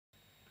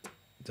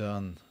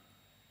Done.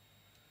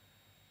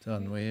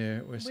 Done.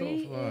 We're sort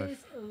of live.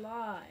 Is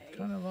live.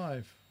 Kind of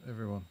live,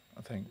 everyone.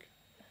 I think.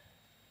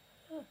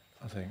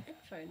 I think.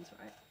 Headphones,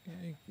 right?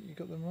 Yeah, you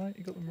got them right.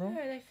 You got them wrong.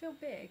 No, they feel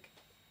big.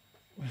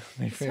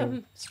 They For feel.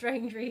 some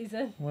strange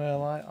reason.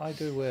 Well, I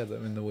do wear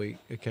them in the week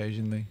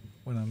occasionally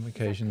when I'm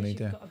occasionally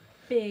down. You've got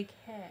a big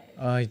head.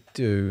 I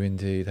do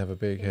indeed have a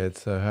big head.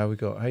 So how we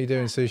got? How you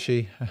doing,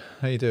 Sushi?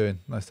 How you doing?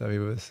 Nice to have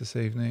you with us this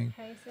evening.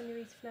 Hey,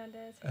 Senorita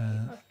Fernandez.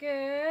 Oh,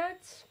 good.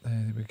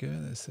 There we go.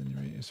 There's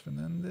Senorita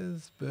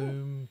Fernandez.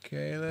 Boom.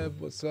 Caleb,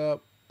 what's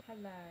up?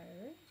 Hello.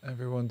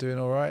 Everyone doing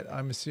all right?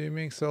 I'm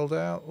assuming sold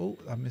out. Oh,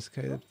 I missed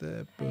Caleb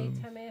there. Hey, Boom.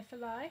 Tamir for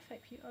life.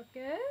 Hope you are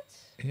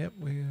good. Yep,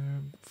 we're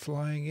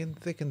flying in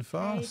thick and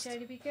fast. Hey,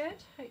 Jodie, be good.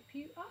 Hope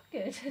you are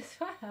good as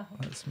well.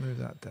 Let's move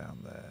that down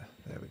there.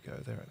 There we go.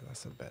 There,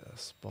 that's a better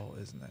spot,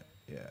 isn't it?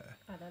 Yeah.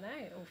 I don't know.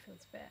 It all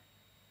feels a bit.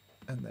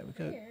 And there we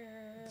go.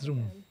 weird.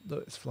 Zoom.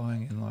 Look, it's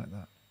flying in like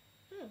that.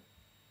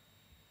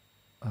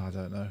 I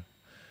don't know.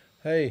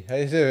 Hey, how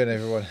you doing,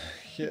 everyone?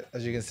 Yeah,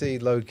 as you can see,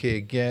 low key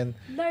again.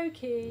 Low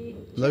key.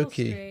 Low chill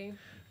key. stream.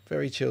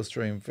 Very chill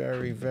stream.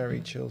 Very,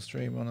 very chill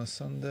stream on a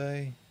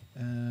Sunday.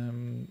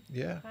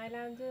 Yeah. Hi,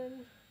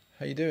 Landon.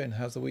 How you doing?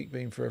 How's the week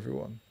been for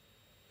everyone?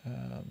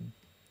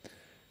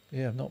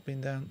 Yeah, I've not been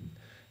down.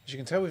 As you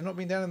can tell, we've not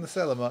been down in the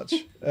cellar much.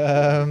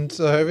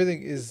 So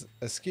everything is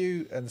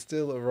askew and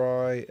still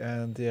awry.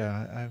 And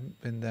yeah, I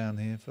haven't been down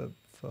here for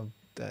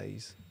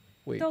days,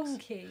 weeks.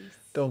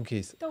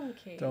 Donkeys.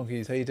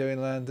 How you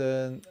doing,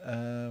 Landon?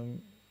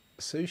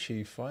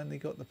 Sushi finally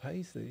got the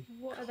paisley.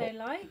 What are they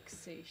like,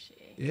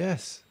 sushi?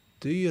 Yes.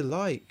 Do you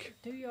like?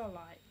 Do you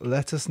like?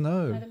 Let us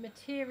know. Are the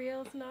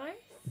materials nice?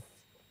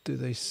 Do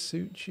they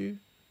suit you?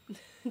 Do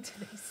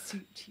they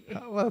suit you?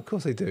 Oh, well, of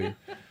course they do.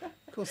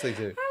 Of course they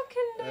do.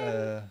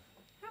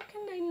 How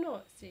can they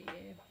not suit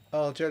you?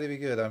 Oh, Jelly be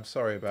good. I'm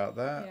sorry about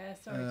that. Yeah,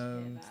 sorry to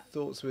hear that.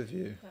 Thoughts with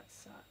you. That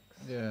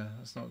sucks. Yeah,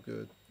 that's not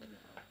good.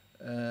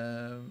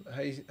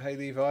 Hey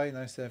Levi,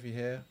 nice to have you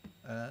here.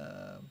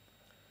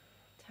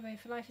 Tamir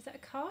for life, is that a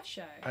car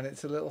show? And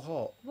it's a little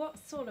hot. What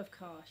sort of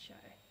car show?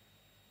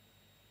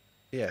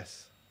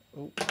 Yes.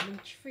 Oh, I'm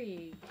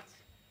intrigued.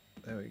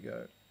 there we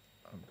go.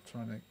 I'm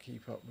trying to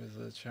keep up with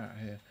the chat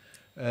here.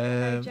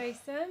 Hello,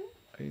 Jason.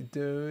 How you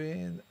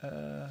doing?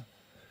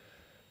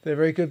 They're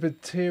very good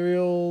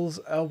materials,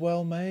 are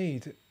well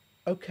made.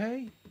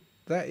 Okay,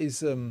 that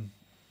is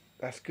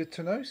that's good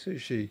to know,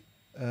 Sushi.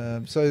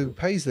 So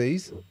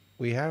Paisleys,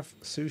 we have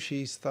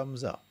Sushi's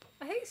thumbs up.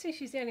 I think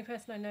Sushi's the only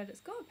person I know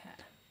that's got a pair.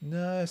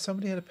 No,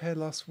 somebody had a pair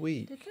last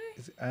week. Did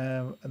they?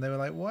 And they were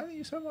like, "Why don't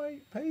you sell my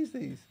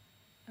Paisleys?"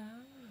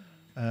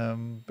 Oh.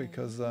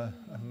 Because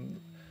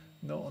I'm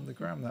not on the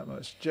gram that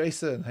much.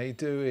 Jason, how you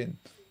doing?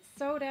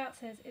 Sold out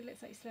says it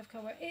looks like you still have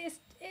cold weather.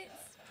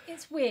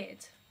 It's weird.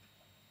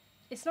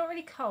 It's not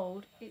really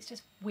cold. It's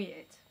just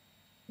weird.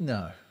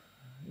 No,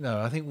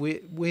 I think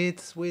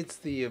weird's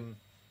the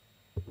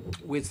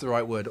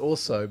right word.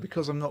 Also,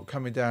 because I'm not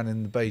coming down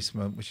in the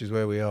basement, which is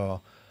where we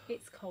are.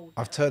 It's cold.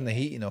 I've turned the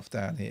heating off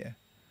down here,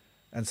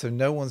 and so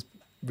no one's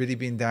really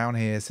been down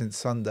here since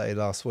Sunday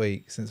last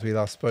week, since we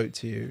last spoke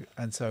to you,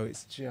 and so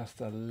it's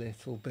just a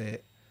little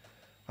bit.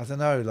 I don't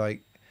know,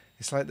 like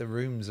it's like the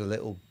room's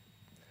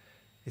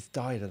it's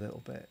died a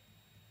little bit.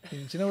 Do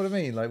you know what I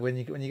mean? Like when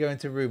you go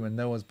into a room and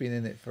no one's been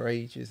in it for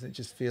ages, it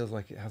just feels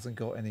like it hasn't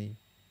got any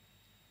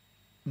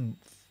oomph.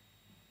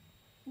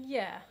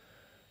 Yeah.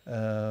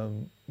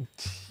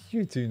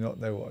 You do not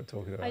know what I'm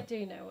talking about. I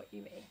do know what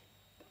you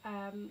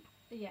mean.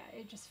 Yeah,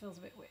 it just feels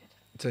a bit weird.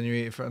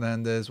 Senorita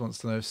Fernandez wants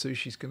to know if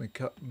Sushi's going to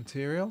cut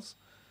materials.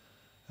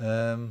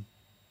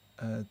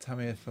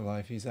 Tamir for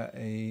life, he's at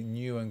a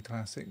new and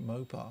classic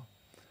Mopar.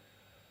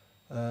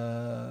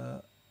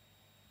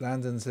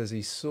 Landon says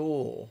he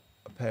saw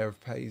a pair of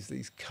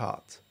Paisleys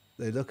cut.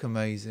 They look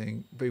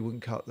amazing, but he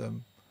wouldn't cut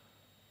them.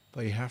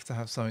 But you have to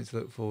have something to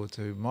look forward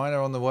to. Mine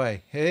are on the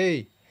way.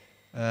 Hey!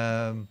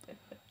 And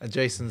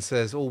Jason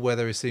says all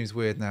weather seems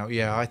weird now.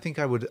 Yeah, I think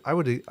I would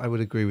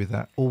agree with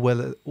that. All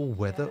weather.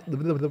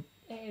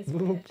 It is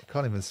weird.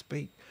 Can't even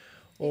speak.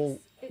 All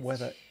it's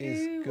weather too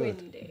is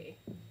good. windy.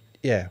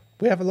 Yeah,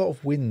 we have a lot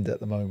of wind at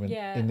the moment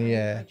in the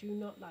air. I do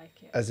not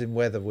like it. As in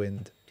weather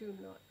wind. Do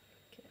not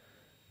like it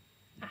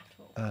at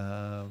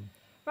all.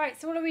 Right,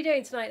 so what are we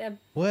doing tonight then?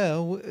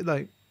 Well,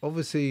 like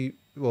obviously,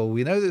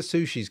 we know that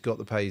Sushi's got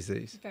the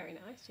Paisleys. Very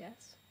nice,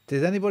 yes.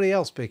 Did anybody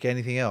else pick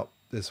anything up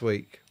this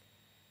week?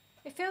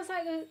 It feels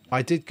like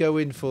I did go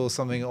in for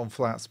something on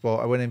Flat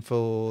Spot. I went in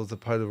for the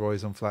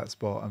Polaroids on Flat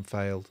Spot and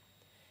failed.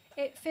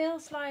 It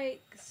feels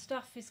like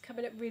stuff is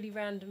coming at really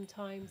random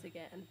times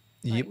again.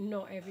 Like Yep.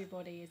 not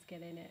everybody is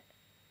getting it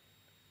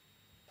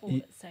all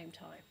at the same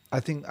time. I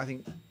think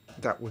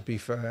that would be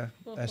fair,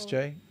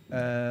 SJ.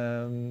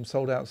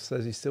 Sold Out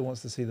says he still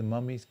wants to see the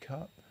Mummies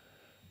cut.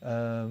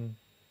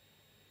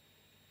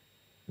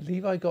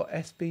 Levi got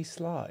SB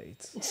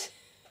slides.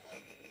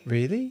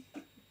 Really?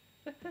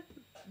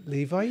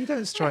 Levi, you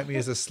don't strike me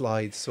as a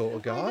slide sort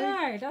of guy.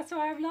 I know, that's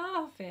why I'm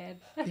laughing.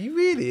 Are you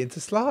really into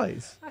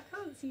slides? I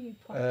can't see you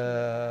poking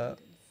around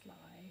in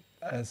slides.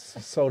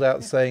 Sold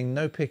out saying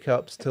no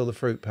pickups till the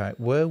fruit pack.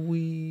 Were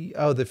we?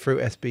 Oh, the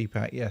fruit SB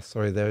pack. Yes,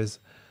 sorry. There is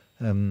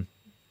a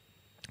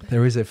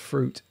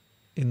fruit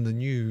in the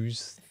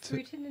news.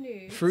 Fruit in the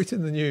news. Fruit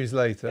in the news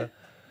later.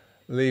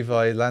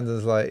 Levi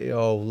Landon's like,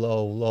 oh,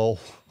 lol.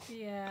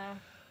 Yeah.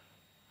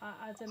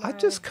 I don't know. I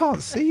just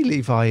can't see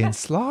Levi in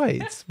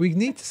slides. We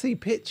need to see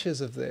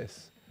pictures of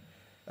this.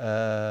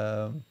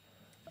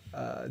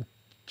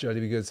 Jody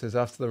Be Good says,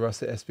 after the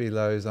russet SB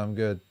lows, I'm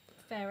good.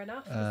 Fair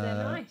enough. They're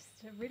nice.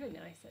 They're really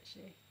nice,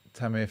 actually.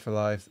 Tamir for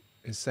life.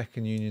 His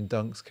second union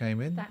dunks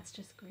came in. That's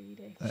just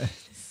greedy.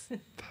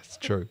 That's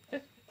true.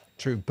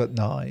 True, but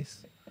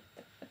nice.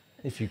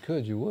 If you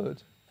could, you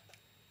would.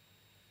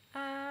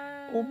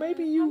 Or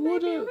maybe you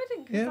wouldn't. Maybe I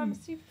wouldn't, because I'm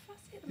super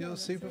fussy at the You're moment,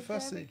 super so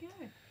fussy.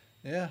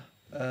 There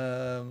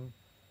Yeah.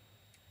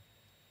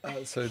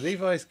 So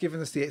Levi's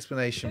given us the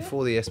explanation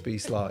for the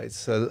SB slides.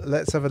 So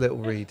let's have a little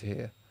read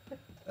here.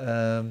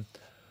 Well,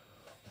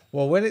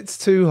 when it's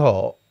too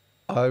hot,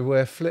 I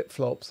wear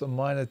flip-flops and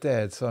mine are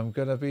dead, so I'm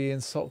going to be in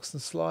socks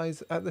and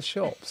slides at the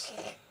shops.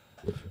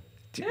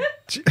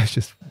 I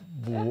just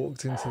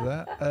walked into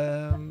that.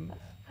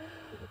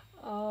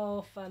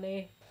 Oh,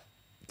 funny.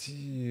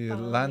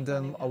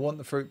 Landon, I want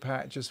the fruit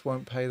pack, just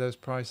won't pay those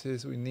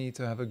prices. We need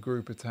to have a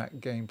group attack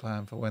game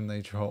plan for when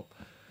they drop.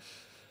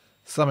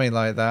 Something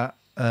like that.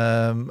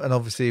 And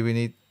obviously we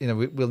need,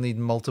 we'll need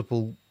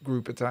multiple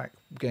group attack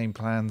game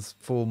plans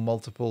for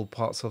multiple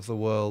parts of the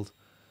world.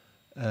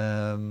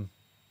 And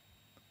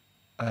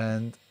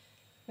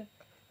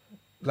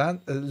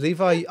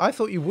Levi, I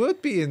thought you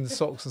would be in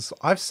socks and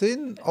I've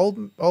seen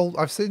old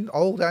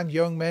and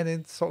young men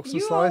in socks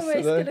and slides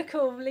today. You're always going to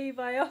call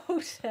Levi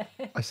old.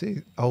 I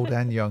see old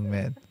and young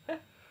men.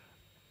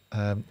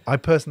 I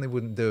personally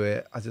wouldn't do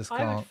it. I just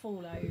can't. I would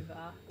fall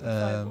over if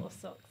I wore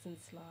socks and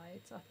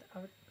slides. I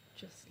would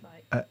just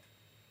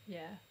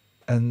yeah.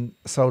 And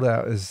sold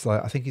out is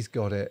like, I think he's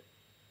got it.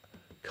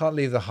 Can't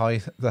leave the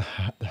house. The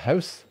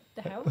house.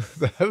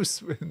 The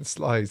house in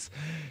slides.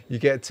 You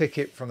get a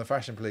ticket from the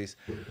fashion police.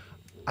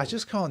 I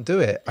just can't do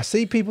it. I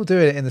see people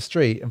doing it in the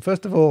street, and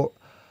first of all,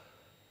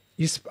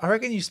 I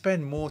reckon you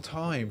spend more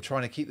time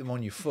trying to keep them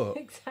on your foot.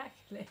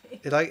 Exactly.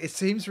 It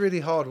seems really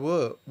hard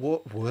work.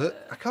 What work?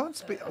 I can't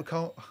speak. It's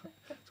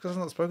because I've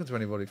not spoken to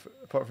anybody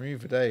apart from you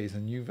for days,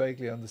 and you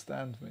vaguely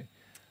understand me.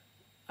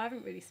 I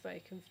haven't really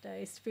spoken for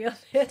days, to be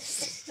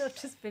honest. I've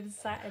just been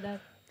sat in a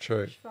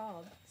trance.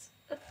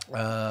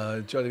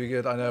 Jolly Be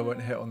Good. I know I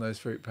won't hit on those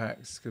fruit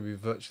packs. It's going to be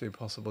virtually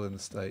impossible in the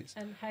States.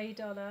 And hey,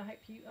 Donna, I hope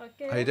you are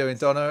good. How you doing,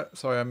 Donna?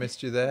 Sorry I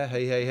missed you there.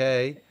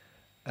 Hey.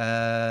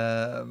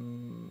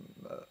 I'm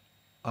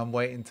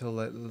waiting till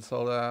it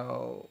sold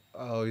out.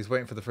 Oh, he's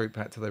waiting for the fruit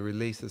pack till they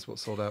release. That's what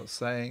sold out's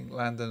saying.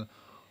 Landon,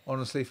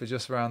 honestly, for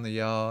just around the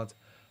yard,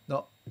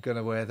 not going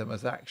to wear them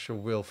as actual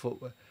real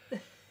footwear.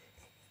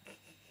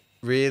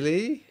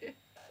 Really?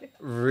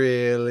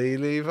 Really,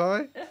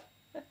 Levi?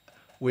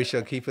 We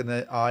shall keep an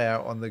eye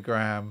out on the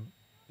gram.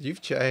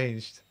 You've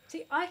changed.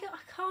 See, I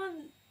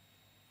can't.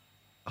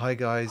 Hi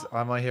guys,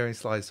 am I hearing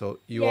slides talk?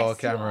 You Yes, are,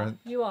 Cameron.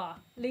 You are.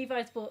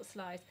 Levi's bought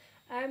slides.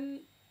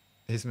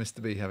 Is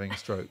Mr. B having a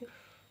stroke?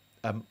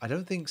 I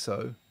don't think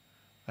so.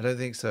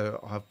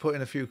 I've put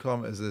in a few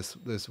kilometres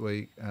this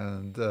week,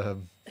 and I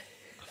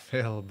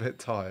feel a bit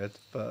tired.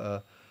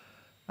 But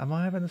am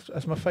I having?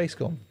 Has my face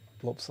gone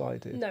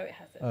lopsided? No, it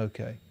hasn't.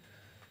 Okay.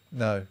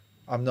 No,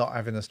 I'm not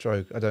having a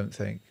stroke. I don't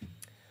think.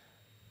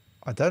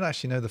 I don't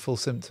actually know the full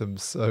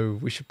symptoms, so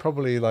we should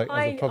probably as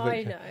a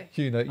public. I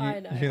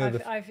know.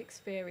 I've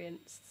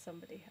experienced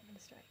somebody having a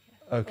stroke.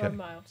 Yeah. Okay. Or a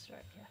mild stroke.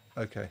 Yeah.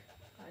 Okay.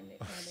 I knew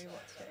what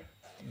to do.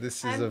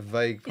 This is a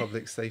vague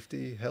public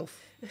safety health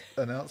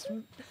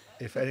announcement.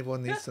 If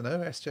anyone needs to know,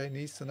 SJ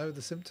needs to know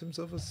the symptoms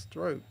of a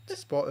stroke to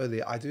spot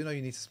early. I do know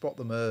you need to spot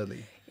them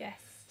early. Yes.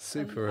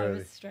 Super I early.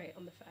 was straight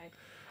on the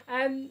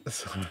phone.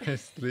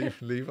 Sorry,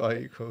 Levi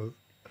equals.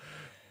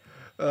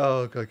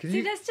 Oh God! Can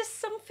you? There's just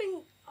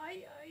something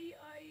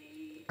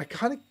I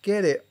kind of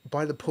get it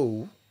by the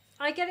pool.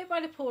 I get it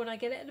by the pool, and I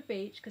get it at the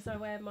beach because I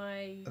wear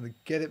my. And I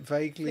get it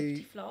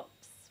vaguely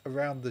flops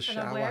around the shower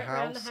and I wear it house.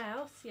 Around the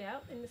house, yeah,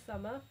 in the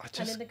summer,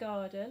 and in the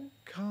garden.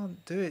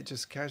 Can't do it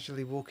just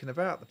casually walking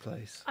about the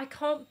place. I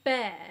can't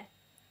bear.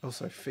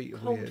 Also, feet are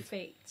cold weird.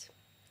 Feet,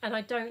 and I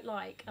don't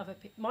like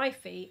my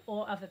feet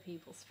or other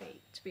people's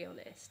feet, to be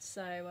honest.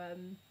 So,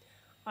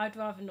 I'd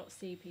rather not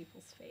see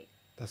people's feet.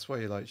 That's why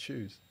you like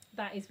shoes.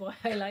 That is why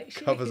I like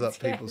shoes. Covers up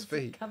people's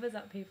feet. Covers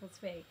up people's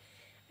feet.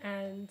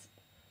 And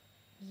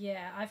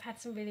yeah, I've had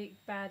some really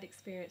bad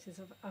experiences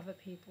of other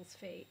people's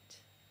feet.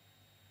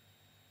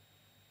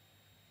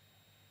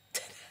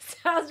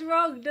 Sounds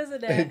wrong,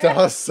 doesn't it? It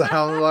does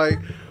sound like,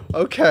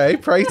 okay,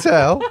 pray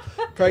tell.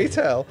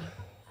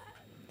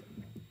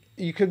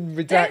 You can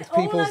redact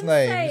people's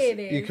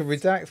names. You can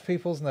redact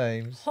people's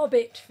names.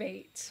 Hobbit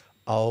feet.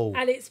 Oh.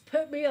 And it's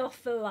put me off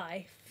for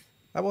life.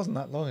 That wasn't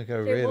that long ago,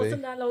 really. It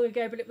wasn't that long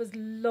ago, but it was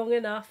long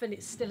enough, and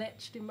it's still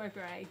etched in my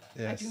brain.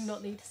 Yes. I do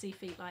not need to see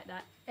feet like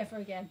that ever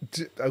again.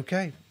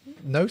 Okay,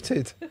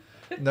 noted.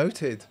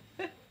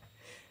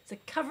 So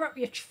cover up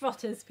your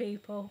trotters,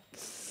 people.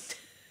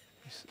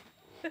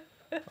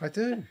 I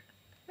do.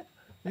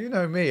 You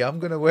know me. I'm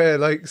going to wear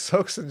like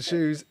socks and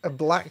shoes and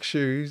black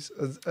shoes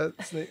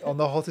on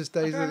the hottest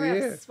days of the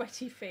year.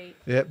 Sweaty feet.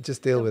 Yep,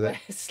 just deal with it.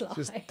 Slides.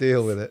 Just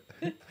deal with it.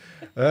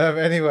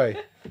 Anyway,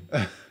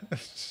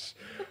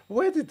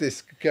 where did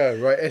this go?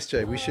 Right,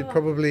 SJ, we should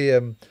probably...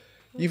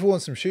 you've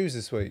worn some shoes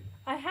this week.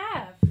 I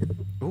have.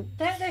 Ooh.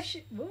 They're that's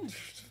a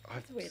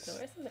weird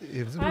noise,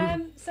 isn't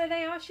it? So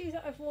they are shoes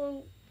that I've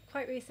worn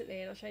quite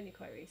recently, and I've shown you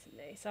quite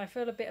recently. So I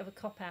feel a bit of a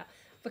cop-out.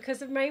 Because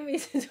the main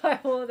reasons why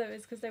I wore them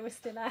is because they were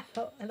still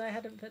out, and I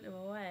hadn't put them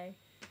away.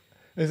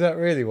 Is that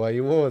really why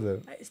you wore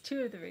them? It's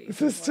two of the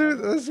reasons.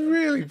 That's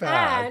really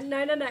bad. No.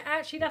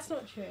 Actually, that's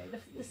not true.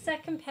 The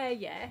second pair,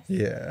 yes.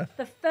 Yeah.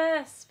 The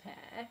first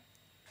pair,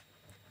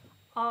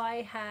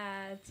 I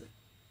had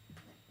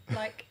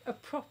like a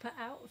proper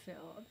outfit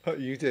on. Oh,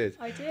 you did?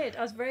 I did.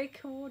 I was very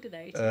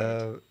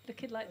coordinated,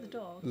 looking like the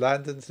dog.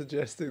 Landon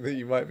suggesting that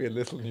you might be a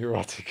little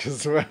neurotic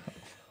as well.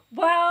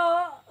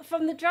 Well,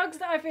 from the drugs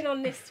that I've been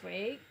on this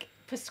week,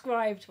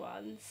 prescribed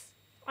ones,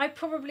 I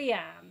probably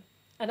am.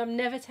 And I'm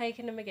never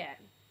taking them again.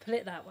 Put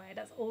it that way.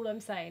 That's all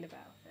I'm saying about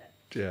it.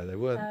 Yeah, they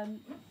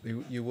weren't.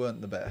 You weren't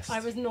the best.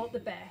 I was not the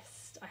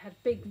best. I had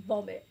big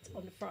vomit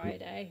on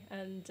Friday,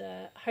 and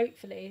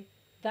hopefully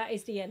that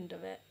is the end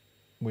of it.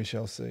 We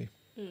shall see.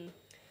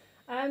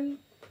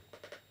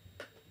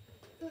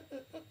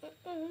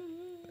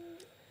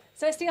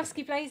 So it's the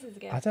Oski Blazers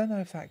again. I don't know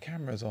if that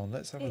camera's on.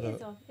 Let's have a look.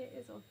 It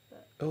is on.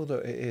 But... Oh,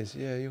 look, it is.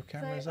 Yeah, your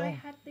camera's on. I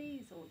had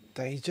these on.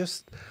 They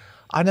just...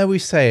 I know we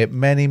say it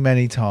many,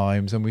 many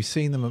times, and we've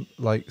seen them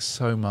like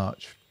so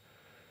much.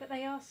 But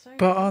they are so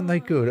But aren't they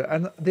good?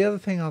 And the other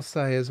thing I'll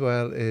say as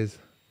well is...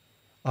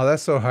 Oh,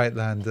 that's all right,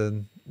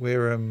 Landon.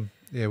 We're...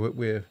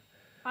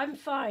 I'm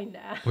fine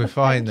now. We're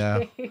fine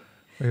now. But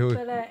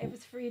it was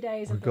 3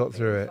 days. We got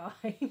through it.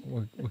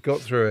 We got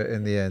through it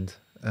in the end.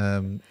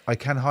 I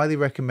can highly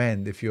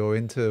recommend, if you're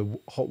into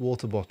hot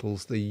water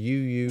bottles, the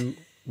UU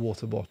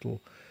water bottle.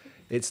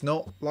 It's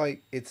not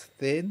like it's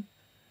thin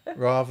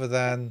rather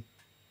than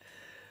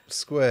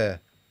square.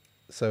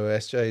 So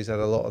SJ's had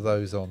a lot of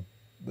those on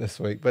this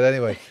week. But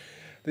anyway,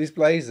 these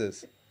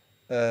blazers.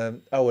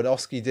 And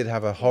Oski did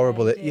have a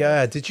horrible...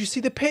 Yeah, did you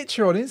see the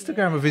picture on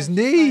Instagram of his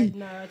knee?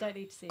 No, I don't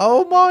need to see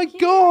Oh that. my Thank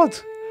God.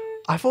 you.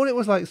 I thought it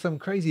was like some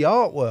crazy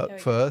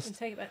artwork first.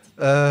 Take it back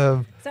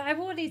to so I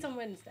wore these on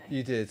Wednesday.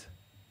 You did.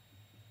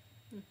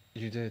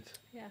 You did.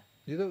 Yeah.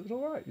 You looked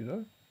all right, you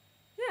know.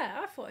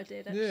 Yeah, I thought I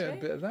did actually. Yeah, a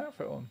bit of an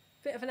outfit on.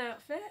 Bit of an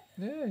outfit.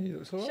 Yeah, you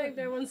looked all right. Shame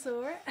no one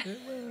saw it. Yeah,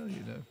 well,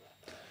 you know.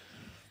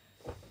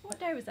 What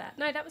day was that?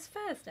 No, that was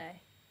Thursday.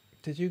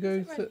 Did you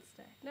go? Wednesday?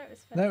 No, it was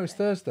Thursday. No, it was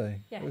Thursday.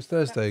 Yeah, it was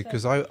Thursday that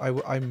because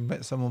was I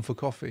met someone for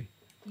coffee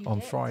on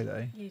did.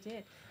 Friday. You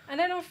did. And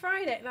then on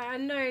Friday, like, I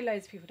know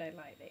loads of people don't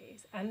like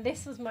these, and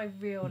this was my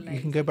real lazy You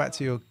can go back one.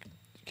 to your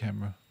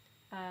camera.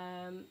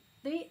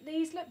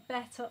 These look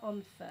better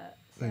on foot.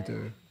 So, They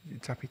do.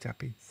 Tappy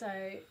tappy. So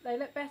they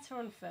look better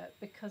on foot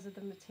because of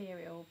the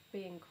material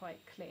being quite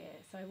clear.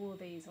 So I wore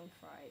these on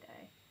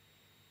Friday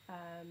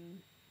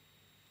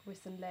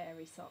with some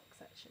layering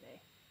socks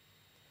actually.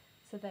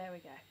 So there we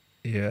go.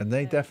 Yeah, and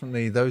they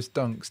definitely, those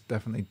dunks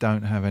definitely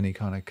don't have any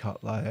kind of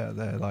cut layer.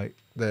 They're like.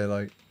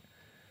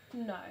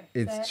 No.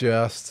 It's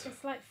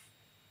like.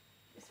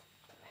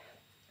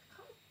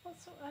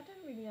 I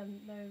don't really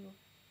know.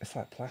 It's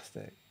like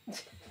plastic.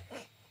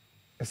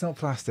 It's not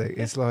plastic.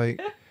 It's like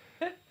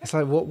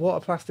what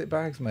are plastic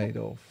bags made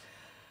of?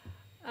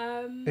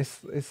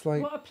 It's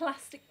like what are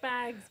plastic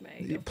bags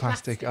made of?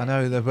 Plastic. I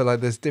know, but like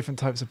there's different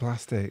types of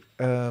plastic.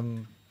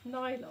 Nylon.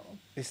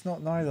 It's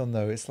not nylon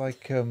though. It's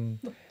like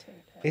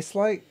it's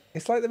like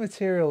the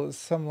material that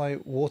some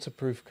like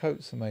waterproof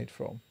coats are made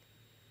from.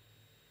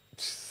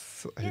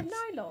 Yeah,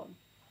 nylon.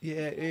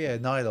 Yeah,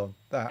 nylon.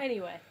 That.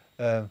 Anyway,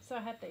 so I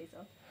had these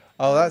on.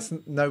 Oh, that's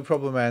no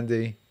problem,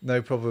 Andy.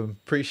 No problem.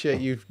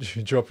 Appreciate you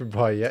dropping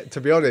by. Yet,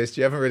 to be honest,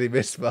 you haven't really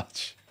missed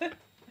much.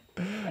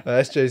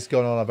 SJ's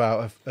gone on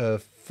about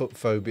foot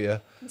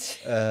phobia,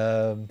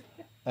 and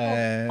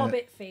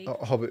hobbit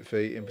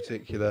feet in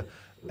particular.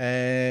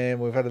 And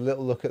we've had a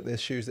little look at the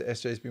shoes that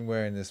SJ's been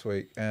wearing this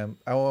week. And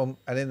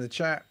in the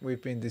chat,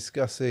 we've been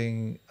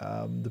discussing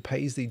the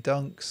Paisley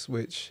Dunks,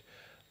 which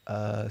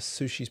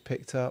Sushi's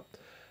picked up,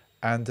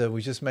 and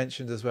we just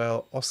mentioned as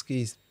well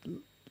Oski's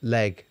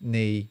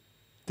knee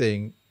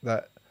thing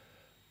that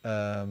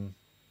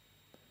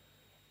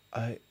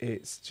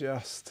it's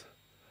just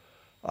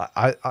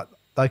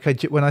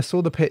when I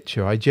saw the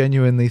picture, I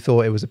genuinely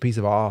thought it was a piece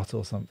of art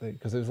or something,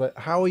 because it was like,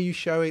 how are you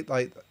showing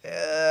it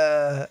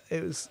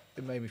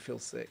made me feel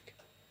sick.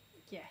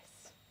 Yes,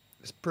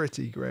 it's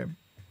pretty grim,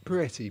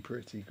 pretty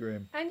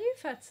grim. And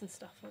you've had some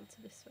stuff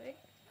onto this week.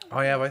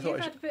 I have. I thought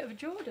you've had a bit of a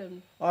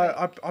Jordan.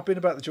 I've been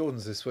about the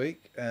Jordans this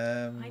week.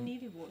 I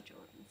nearly wore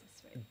Jordans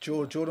this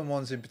week. Jordan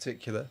ones in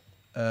particular.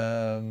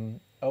 And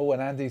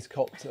Andy's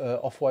copped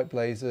off-white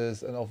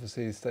blazers and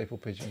obviously his staple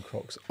pigeon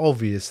Crocs.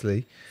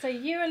 Obviously. So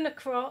you and the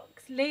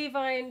Crocs,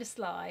 Levi and the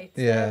slides.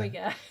 Yeah. There we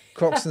go.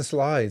 Crocs and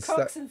slides.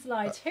 Crocs and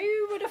slides.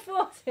 Who would have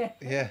thought it?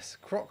 Yes,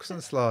 Crocs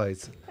and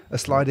slides. A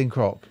sliding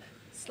croc.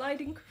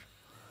 Sliding Croc.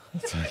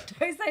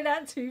 Don't say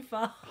that too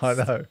fast. I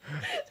know.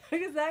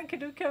 Because that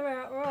could have come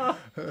out wrong.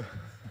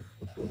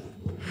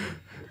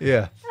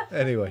 Yeah.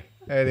 Anyway.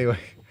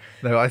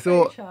 No, I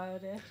thought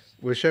childish.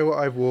 we'll show what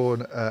I've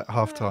worn at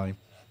halftime.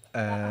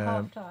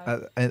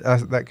 Halftime. And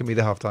that can be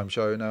the halftime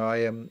show. No,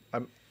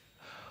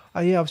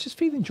 I was just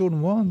feeling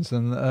Jordan 1s,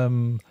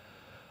 and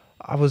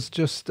I was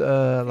just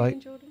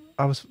like,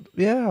 I was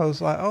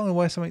like, oh, I'm gonna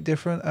wear something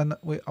different, and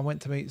I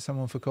went to meet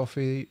someone for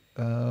coffee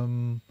off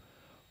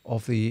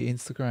of the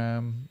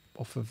Instagram,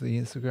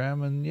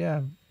 and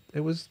yeah,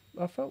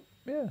 I felt,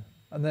 yeah.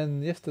 And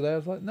then yesterday I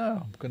was like,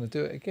 no, I'm gonna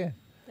do it again.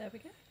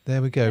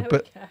 There we go.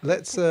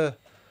 Let's.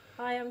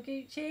 Hi, I'm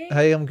Gucci.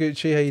 Hey, I'm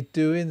Gucci. How you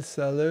doing?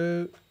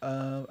 Salute,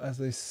 as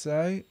they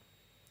say.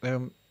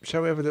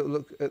 Shall we have a little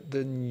look at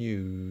the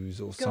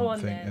news or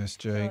something,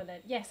 SJ? Go on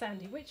then. Yes,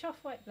 Andy. Which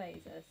off-white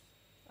blazers?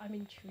 I'm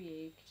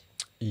intrigued.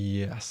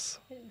 Yes.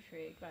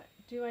 Intrigued. Right.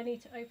 Do I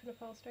need to open a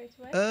poll straight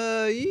away?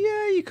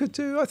 Yeah, you could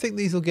do. I think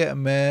these will get a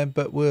mare,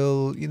 but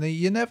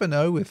you never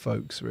know with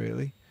folks,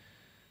 really.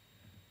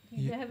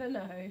 You never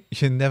know.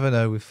 You never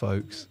know with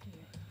folks.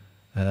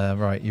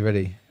 Right, you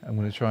ready? I'm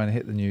going to try and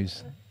hit the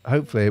news.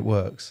 Hopefully it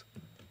works.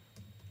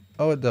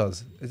 Oh, it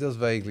does. It does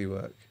vaguely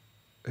work.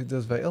 It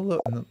does vaguely. Oh,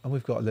 look, and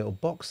we've got a little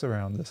box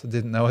around us. I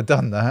didn't know I'd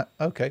done that.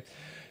 Okay.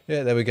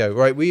 Yeah, there we go.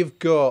 Right, we've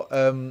got,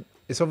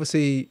 it's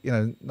obviously,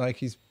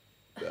 Nike's.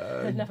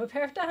 Another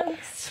pair of dunks.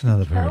 It's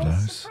another pair of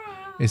dunks.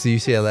 It's the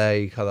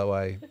UCLA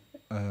colourway.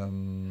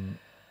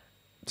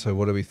 So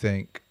what do we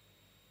think?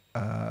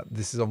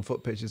 This is on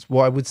Foot Pictures.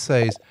 What I would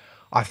say is,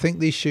 I think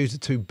these shoes are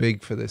too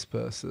big for this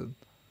person.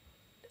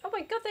 Oh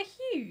my God, they're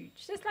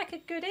huge. There's like a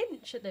good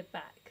inch at the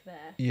back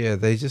there. Yeah,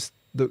 they just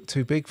look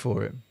too big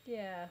for him.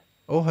 Yeah.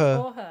 Or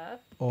her.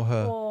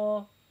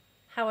 Or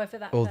however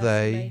that or person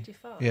they. may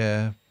define.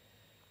 Yeah.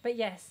 But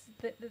yes,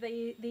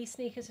 these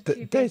sneakers are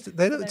too big.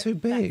 They look too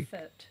big.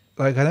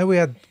 Like, I know we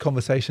had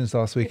conversations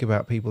last week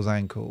about people's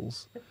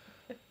ankles,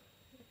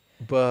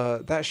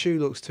 but that shoe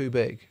looks too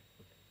big.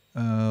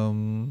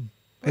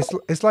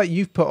 It's like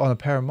you've put on a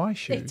pair of my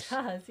shoes. It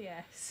does,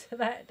 yes.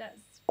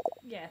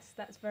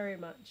 That's very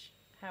much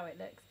how it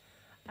looks.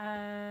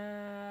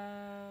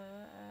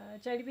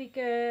 Jodie, be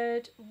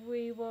good.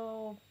 We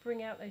will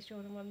bring out those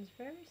Jordan ones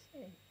very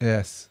soon.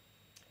 Yes.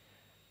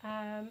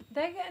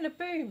 They're getting a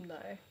boom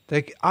though.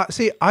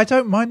 See, I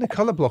don't mind the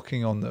colour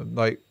blocking on them.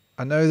 Like,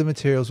 I know the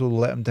materials will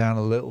let them down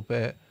a little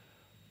bit.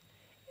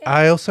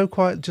 I also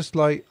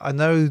I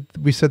know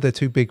we said they're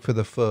too big for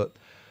the foot,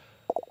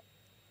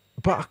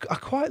 but I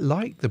quite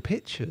like the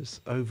pictures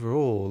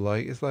overall.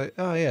 Like, it's like,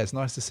 oh yeah, it's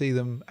nice to see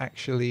them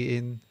actually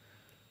in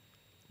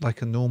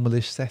like a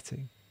normalish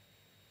setting.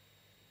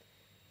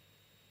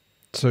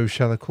 So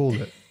shall I call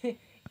it?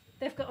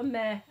 They've got a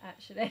mare,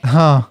 actually.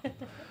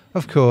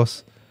 Of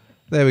course.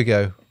 There we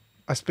go.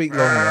 I speak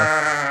long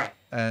enough.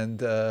 And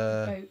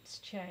boats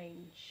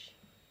change.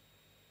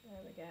 There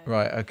we go.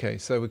 Right, okay.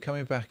 So we're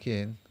coming back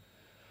in.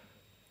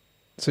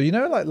 So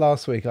like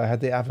last week I had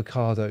the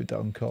avocado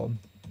dunk on.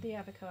 The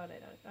avocado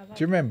dunk.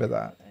 Do you remember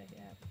that?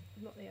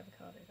 Yeah. Not the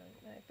avocado dunk,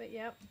 no. But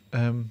yeah.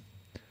 And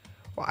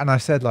I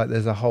said like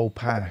there's a whole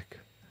pack.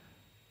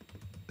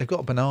 They've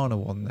got a banana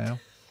one now.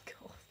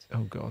 God.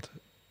 Oh God.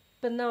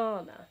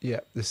 Banana.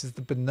 Yeah, this is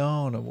the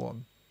banana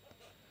one.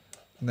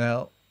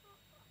 Now,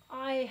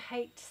 I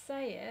hate to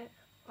say it,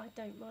 I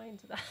don't mind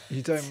that.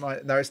 You don't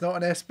mind? No, it's not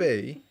an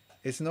SB.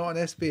 It's not an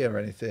SB or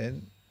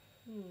anything.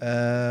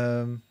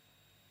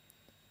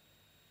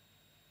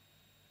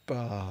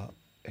 But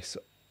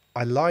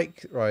I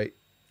like, right.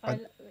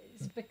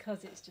 It's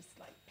because it's just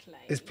like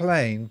plain. It's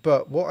plain,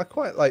 but what I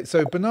quite like.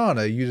 So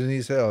banana, you need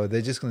to say, oh,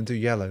 they're just going to do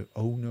yellow.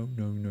 Oh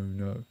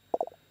no.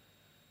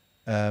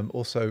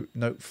 Also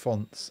note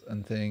fonts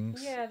and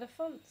things. Yeah, the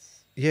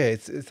fonts. Yeah,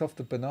 it's off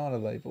the banana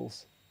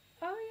labels.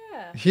 Oh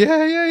yeah.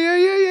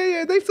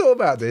 Yeah. They've thought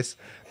about this.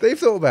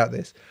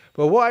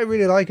 But what I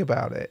really like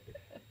about it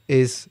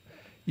is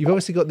you've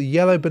obviously got the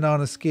yellow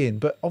banana skin,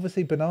 but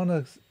obviously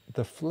banana,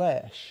 the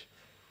flesh,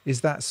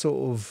 is that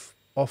sort of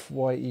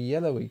off-whitey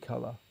yellowy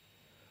colour.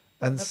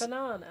 And the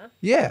banana?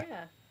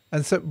 Yeah.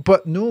 And so,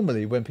 but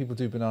normally when people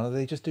do banana,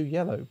 they just do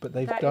yellow, but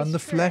they've done the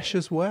flesh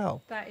as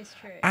well. That is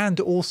true. And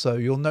also,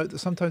 you'll note that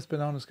sometimes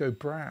bananas go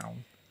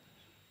brown.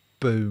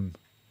 Boom.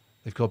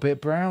 They've got a bit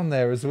of brown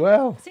there as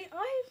well. See,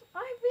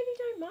 I really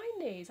don't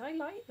mind these. I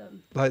like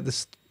them. Like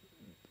this,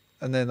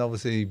 and then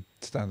obviously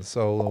standard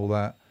sole, all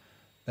that.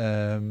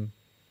 There's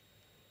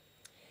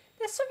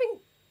something,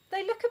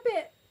 they look a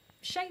bit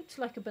shaped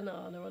like a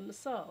banana on the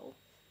sole.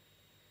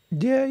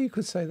 Yeah, you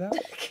could say that.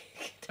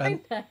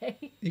 Don't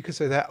they? You could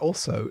say that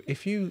also.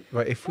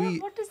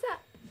 What does that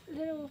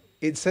little?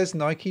 It says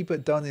Nike,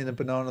 but done in a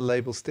banana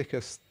label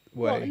sticker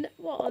way.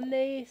 What on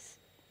these?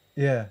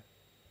 Yeah.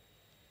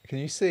 Can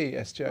you see,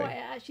 SJ? Right,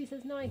 it actually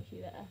says Nike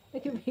there.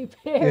 It could be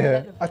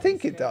yeah, I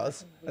think it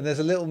does. And there's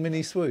a little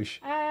mini swoosh.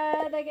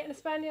 They're getting a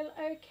spaniel.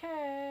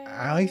 Okay.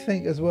 I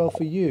think as well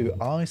for you,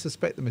 I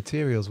suspect the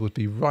materials would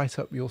be right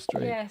up your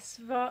street.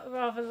 Yes,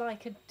 rather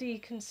like a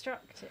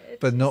deconstructed.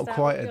 But not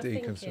quite a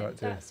deconstructed.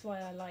 That's why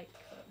I like them.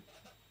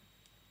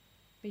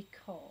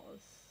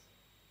 Because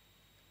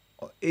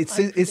it's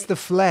the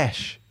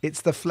flesh.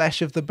 It's the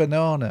flesh of the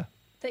banana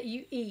that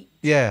you eat.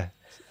 Yeah,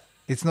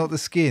 it's not the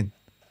skin.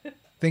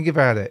 Think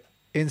about it.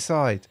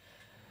 Inside,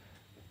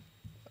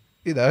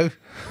 you know.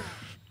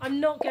 I'm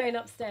not going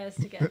upstairs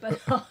to get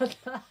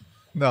banana.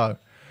 No.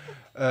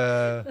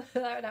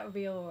 That would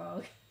be all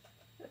wrong.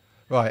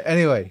 Right.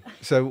 Anyway,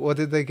 so what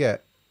did they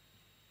get?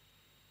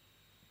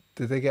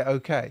 Did they get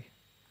okay?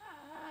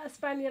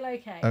 Spaniel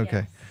okay. Okay.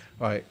 Yes.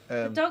 Right.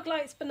 The dog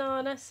likes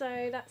banana,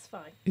 so that's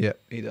fine. Yeah,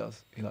 he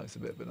does. He likes a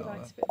bit of banana. He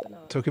likes a bit of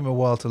banana. Took him a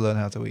while to learn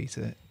how to eat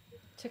it.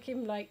 Took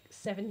him like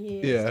 7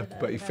 years. Yeah, to learn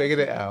but he how figured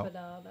to it eat out.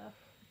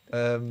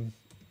 Banana.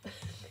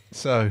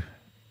 So,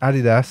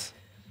 Adidas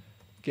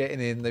getting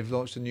in. They've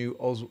launched new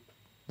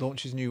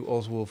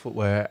Oswald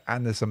footwear,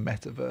 and there's a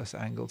metaverse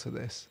angle to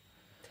this.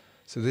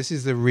 So this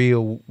is the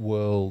real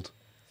world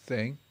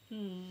thing.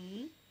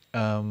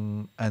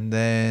 And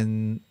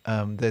then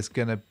there's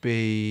going to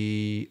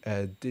be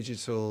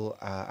digital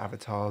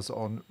avatars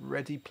on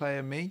Ready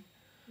Player Me.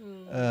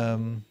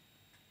 And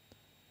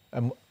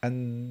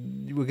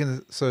we're going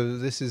to... So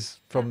this is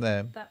from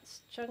them.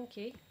 That's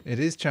chunky. It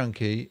is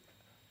chunky.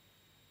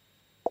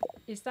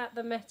 Is that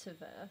the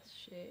metaverse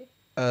shoe?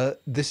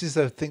 This is,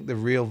 I think, the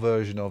real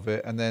version of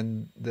it. And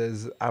then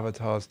there's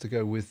avatars to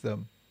go with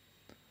them.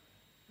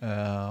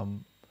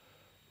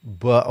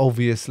 But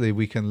obviously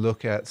we can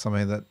look at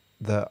something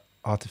that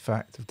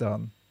Artifact have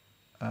done.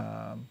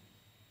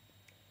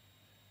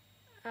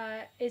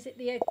 Is it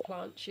the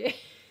eggplant shoe?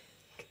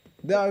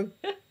 No.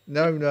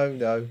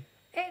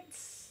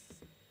 It's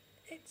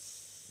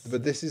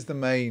But this is the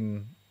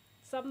main.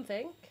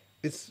 something.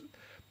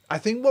 I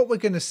think what we're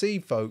going to see,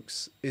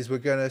 folks, is we're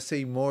going to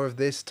see more of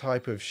this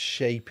type of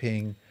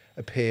shaping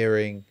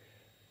appearing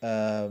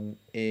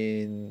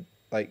in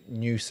like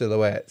new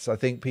silhouettes. I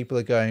think people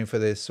are going for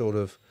this sort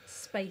of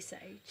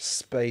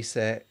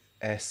space-esque.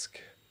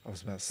 I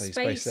was about to say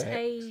space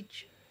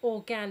age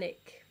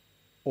organic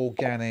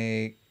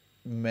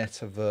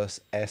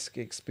metaverse-esque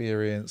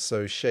experience.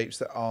 So shapes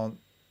that aren't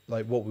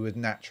like what we would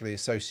naturally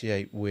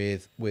associate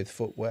with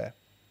footwear.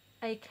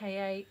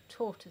 AKA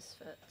tortoise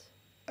foot.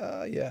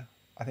 Yeah,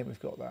 I think we've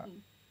got that.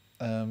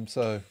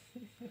 So.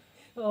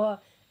 Or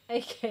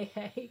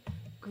AKA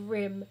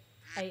grim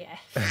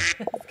AF.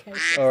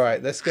 All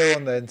right, let's go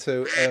on then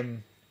to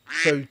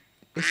so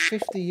it's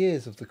 50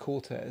 years of the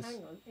Cortez. Hang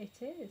on, it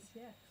is,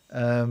 yes.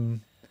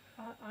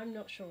 I'm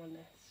not sure on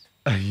this.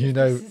 You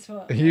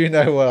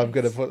know what I'm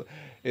going to put.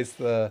 It's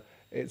the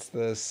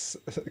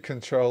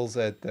Control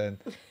Z then.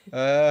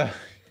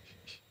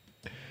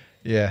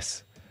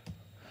 Yes.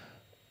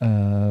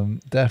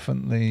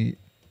 Definitely.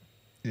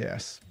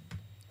 Yes.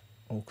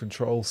 Or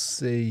Control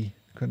C,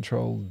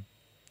 Control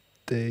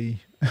D.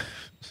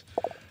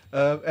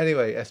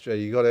 Anyway,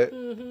 SJ, you got it.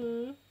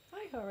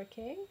 Hi, Horror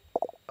King.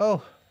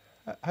 Oh,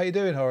 how you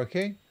doing, Horror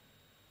King?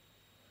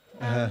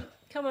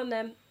 Come on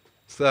then.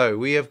 So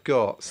we have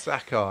got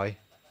Sakai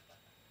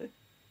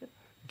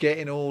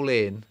getting all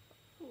in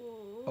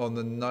on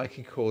the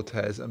Nike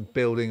Cortez and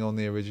building on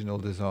the original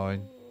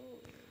design.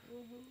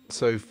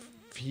 So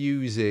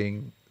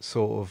fusing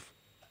sort of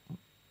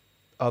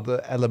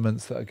other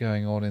elements that are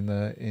going on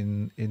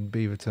in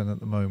Beaverton at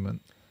the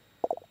moment.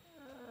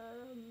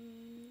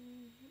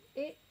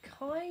 It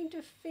kind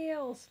of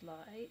feels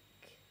like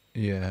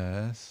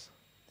Yes.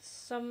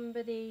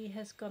 somebody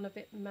has gone a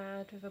bit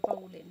mad with a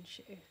bowling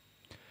shoe.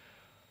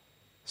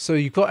 So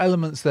you've got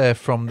elements there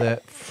from the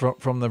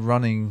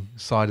running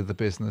side of the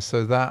business.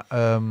 So that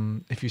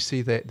if you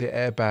see the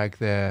airbag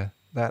there,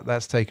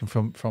 that's taken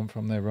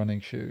from their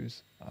running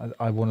shoes.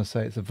 I want to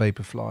say it's a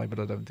Vaporfly, but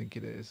I don't think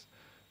it is.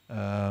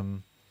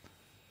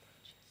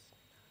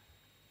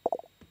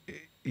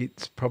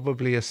 It's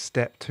probably a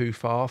step too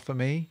far for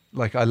me.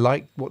 Like, I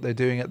like what they're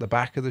doing at the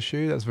back of the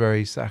shoe. That's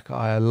very Sakai.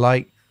 I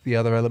like the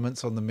other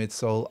elements on the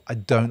midsole. I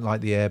don't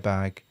like the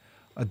airbag.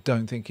 I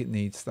don't think it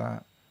needs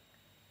that.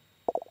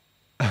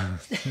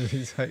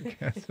 He's like,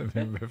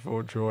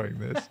 before drawing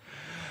this.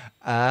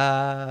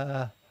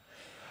 That's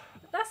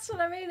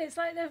what I mean. It's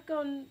like they've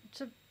gone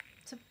to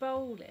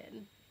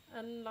bowling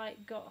and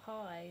like got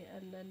high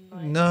and then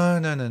like No.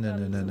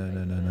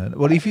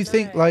 Well, if you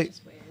think like,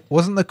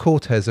 wasn't the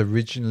Cortez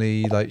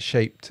originally like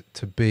shaped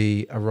to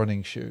be a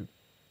running shoe?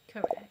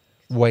 Correct.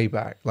 Way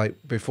back, like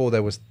before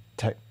there was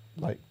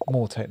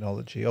more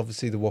technology.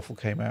 Obviously, the waffle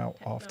came out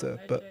after,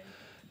 but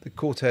the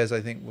Cortez, I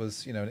think,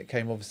 was, and it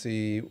came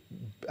obviously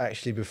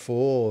actually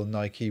before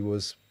Nike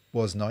was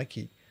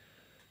Nike,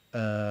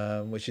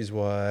 which is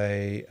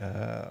why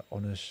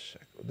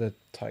the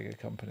Tiger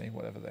Company,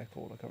 whatever they're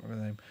called, I can't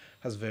remember the name,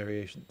 has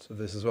variations of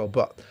this as well.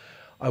 But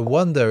I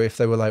wonder if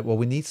they were like, well,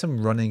 we need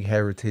some running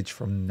heritage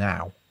from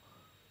now,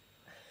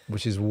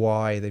 which is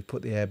why they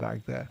put the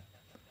airbag there.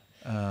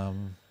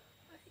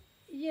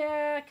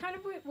 Yeah, kind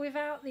of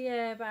without the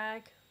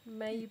airbag,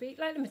 maybe.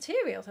 Like, the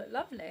materials look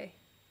lovely.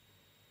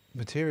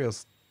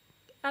 Materials.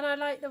 And I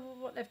like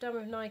what they've done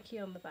with Nike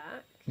on the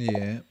back.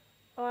 Yeah.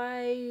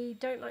 I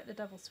don't like the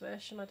double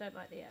swoosh, and I don't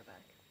like the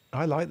airbag.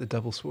 I like the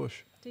double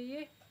swoosh. Do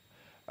you?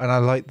 And I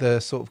like the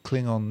sort of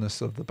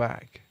Klingonness of the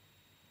back.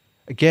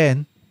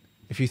 Again,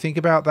 if you think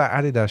about that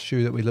Adidas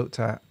shoe that we looked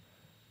at,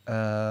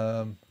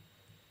 Sorry,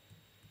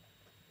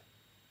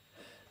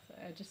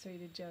 I just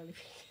read a Jolie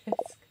comment.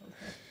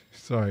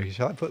 Sorry,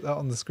 shall I put that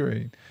on the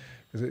screen?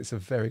 Because it's a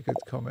very good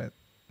comment.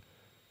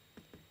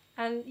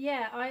 And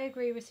yeah, I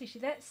agree with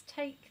Sushi. Let's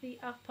take the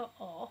upper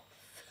off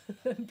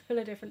and put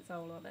a different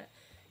sole on it.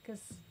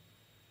 Because,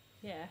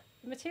 yeah,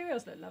 the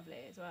materials look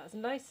lovely as well. It's a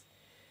nice,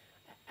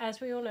 as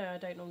we all know, I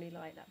don't normally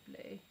like that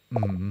blue.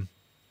 Mm.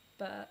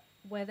 But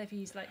where they've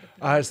used like the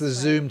blue. It's the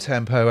zoom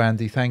tempo,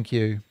 Andy. Thank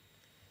you.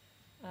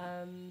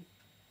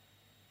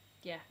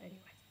 Yeah, anyway.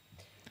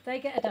 They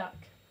get a duck.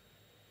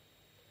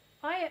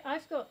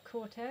 I've got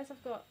Cortez.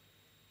 I've got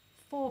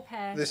 4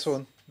 pairs.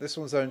 This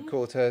one's own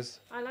Cortez.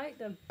 I like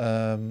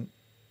them.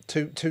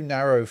 Too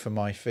narrow for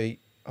my feet,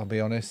 I'll be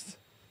honest.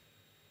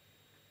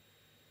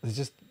 They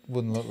just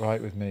wouldn't look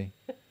right with me.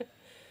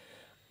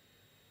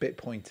 Bit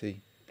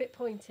pointy.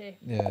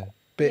 Yeah.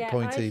 Bit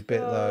pointy,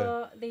 bit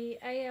low. The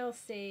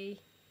ALC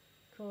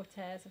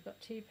Cortez. I've got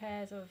 2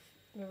 pairs of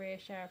Maria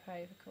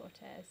Sharapova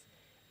Cortez,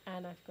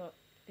 and I've got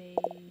the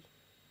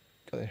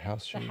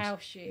house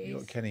shoes. You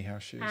got Kenny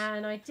house shoes.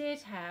 And I did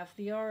have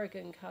the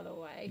Oregon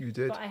colourway. You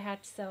did. But I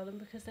had to sell them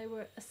because they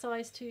were a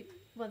size too.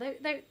 Well,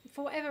 they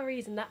for whatever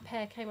reason that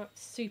pair came up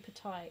super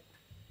tight.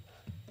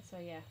 So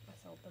yeah, I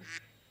sold them.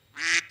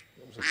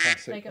 It was a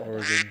classic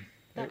Oregon.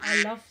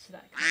 I loved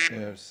that colour.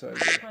 Yeah, it was so I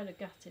good. was kind of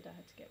gutted I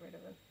had to get rid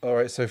of them. All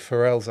right, so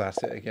Pharrell's at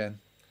it again.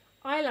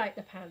 I like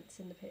the pants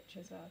in the picture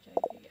as well,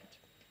 JP.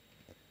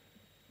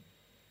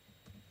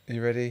 Are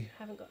you ready?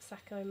 Haven't got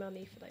Sacco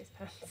money for those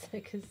pants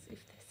because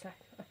if they're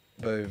Sacco.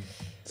 Boom.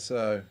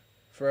 So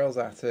Pharrell's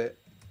at it.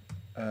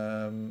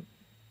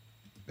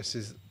 This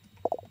is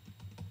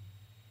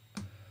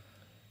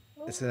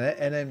it's an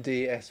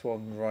NMD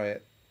S1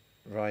 Riot.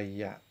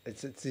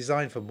 It's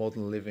designed for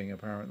modern living,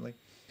 apparently.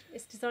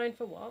 It's designed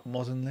for what?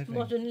 Modern living.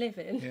 Modern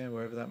living. Yeah,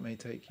 wherever that may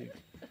take you.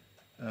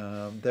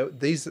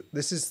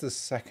 This is the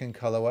second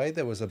colorway.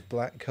 There was a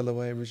black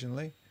colorway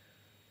originally.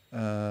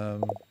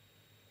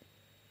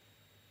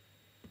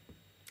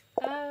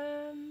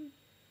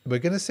 We're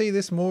going to see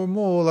this more and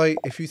more. Like,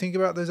 if you think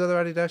about those other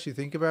Adidas, you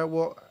think about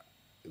what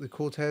the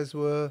Cortez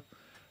were,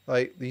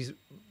 like these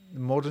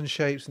modern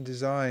shapes and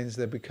designs,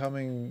 they're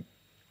becoming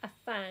a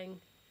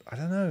thing. I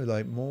don't know,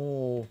 like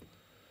more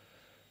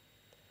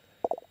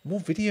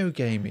video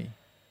gamey.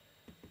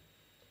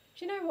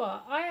 Do you know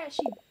what? I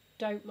actually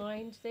don't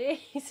mind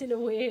these in a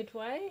weird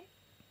way.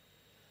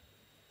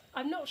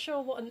 I'm not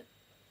sure what an...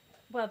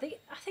 Well, I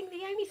think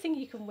the only thing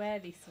you can wear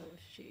these sort of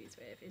shoes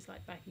with is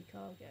like baggy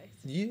cargos.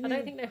 Yeah. I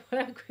don't think they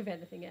work with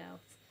anything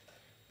else.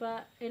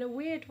 But in a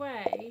weird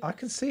way, I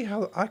can see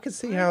how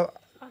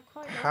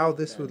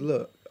this would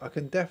look. I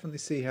can definitely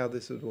see how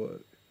this would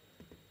work.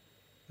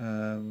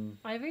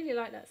 I really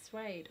like that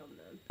suede on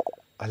them.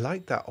 I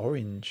like that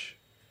orange.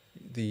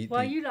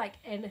 You like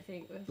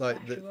anything with like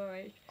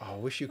orange. Oh, I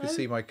wish you could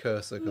see my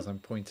cursor because I'm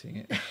pointing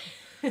it.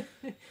 You're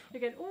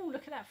going, oh,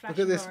 look at that flash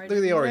orange. Look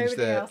at the orange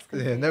there.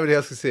 Yeah, nobody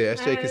else can see it.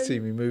 SJ can see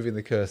me moving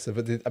the cursor,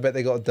 but I bet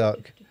they got a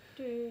duck.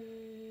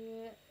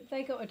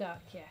 They got a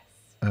duck, yes.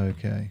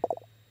 Okay.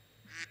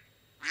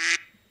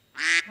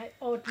 I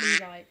oddly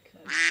like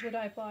them. Would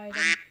I buy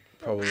them?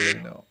 Probably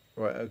not.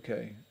 Right,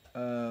 okay.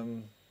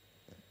 Unless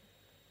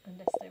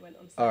they went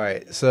on sale. All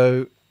right,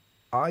 so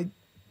I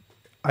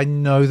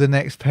know the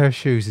next pair of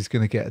shoes is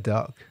going to get a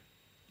duck.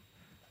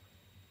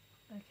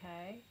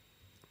 Okay.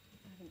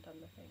 I haven't done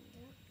the thing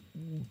yet.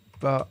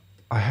 But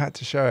I had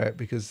to show it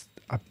because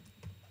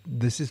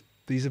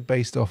these are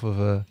based off of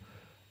a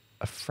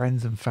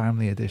friends and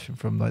family edition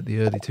from like the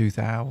early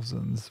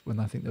 2000s when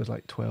I think there was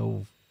like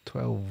 12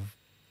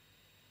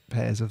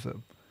 pairs of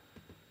them.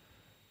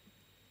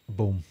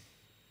 Boom.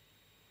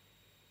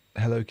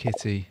 Hello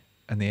Kitty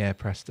and the Air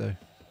Presto.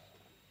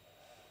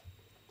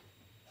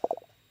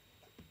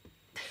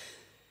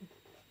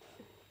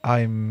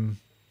 I'm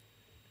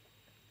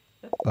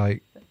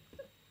like,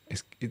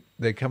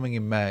 they're coming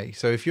in May.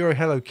 So if you're a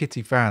Hello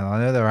Kitty fan, I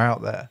know they're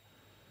out there.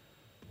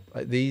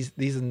 Like these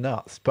are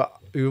nuts. But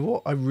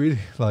what I really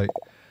like,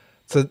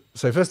 so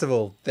first of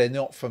all, they're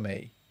not for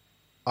me.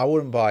 I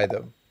wouldn't buy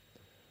them.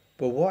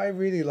 But what I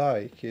really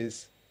like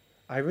is,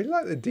 I really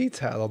like the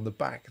detail on the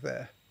back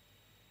there.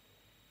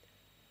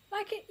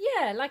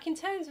 Like in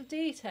terms of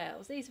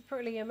details, these are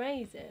pretty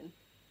amazing.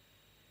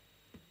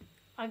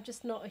 I'm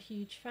just not a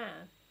huge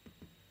fan.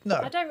 No.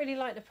 I don't really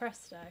like the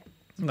Presto.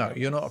 No,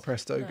 you're not a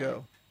Presto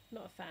girl.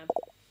 Not a fan.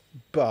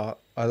 But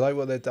I like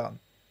what they've done.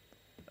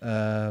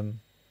 I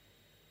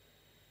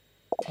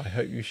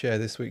hope you share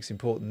this week's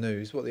important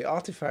news. What, the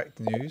artifact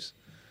news?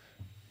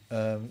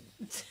 That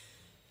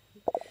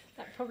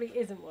probably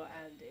isn't what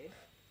Andy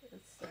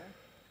is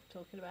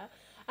talking about.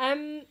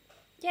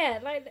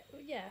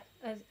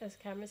 As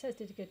Cameron says,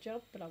 did a good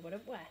job, but I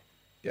wouldn't wear.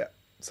 Yeah.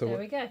 So there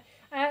we go.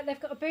 They've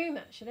got a boom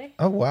actually.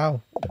 Oh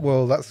wow!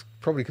 Well, that's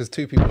probably because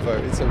 2 people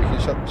voted, so we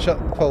can shut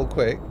the poll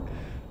quick,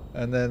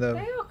 and then. They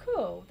are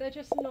cool. They're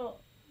just not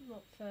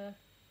for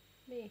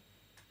me.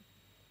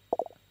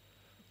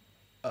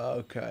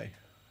 Okay.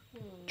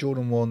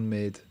 Jordan 1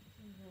 mid.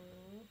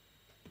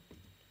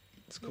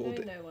 It's You called.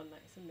 know no one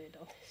likes a mid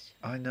on this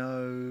show. I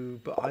know,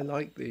 but I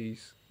like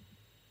these.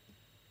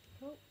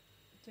 Oh,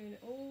 doing it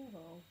all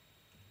wrong.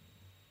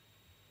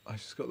 I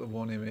just got the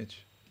one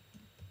image.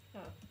 Oh.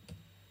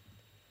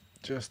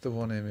 Just the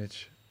one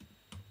image.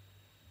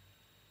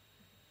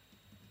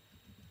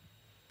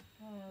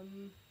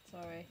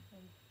 Sorry.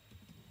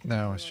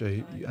 Now I'll show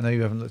you. I know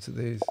you haven't looked at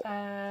these.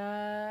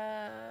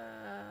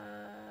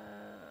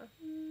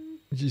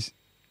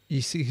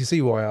 You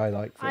see why I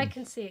like them. I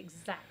can see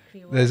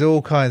exactly why. There's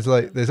all kinds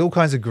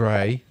of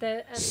grey.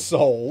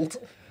 Sold.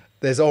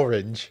 There's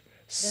orange.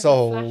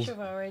 Sold. There's a flash of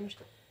orange.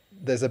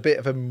 There's a bit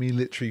of a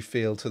military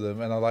feel to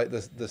them, and I like the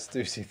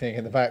Stussy thing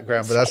in the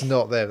background, but that's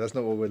not them. That's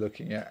not what we're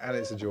looking at, and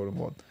it's a Jordan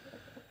 1.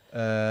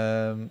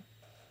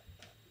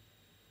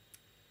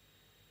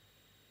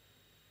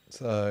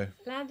 So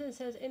Landon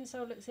says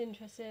insole looks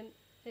interesting.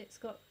 It's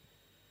got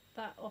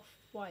that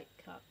off-white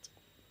cut.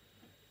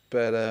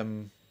 But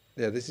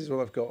yeah, this is what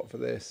I've got for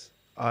this.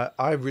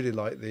 I really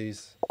like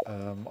these.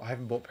 I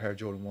haven't bought a pair of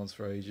Jordan 1s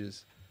for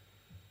ages.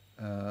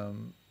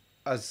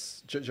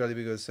 As Jolly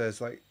Bigos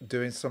says, like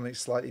doing something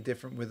slightly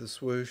different with the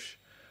swoosh.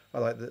 I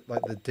like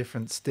the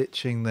different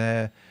stitching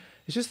there.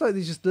 It's just like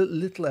these just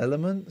little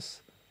elements.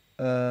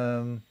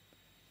 Yeah,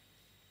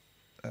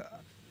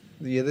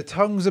 the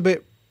tongue's a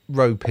bit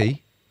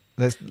ropey.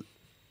 Let's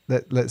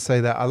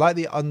say that. I like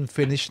the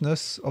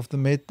unfinishedness of the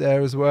mid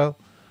there as well.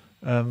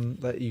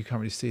 That you can't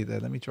really see there.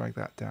 Let me drag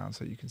that down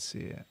so you can see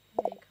it.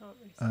 Yeah, you can't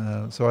really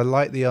see so I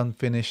like the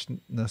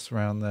unfinishedness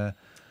around there.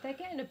 They're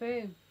getting a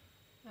boom.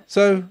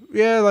 So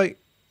yeah, like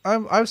I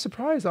was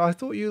surprised. I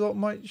thought you lot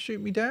might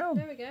shoot me down.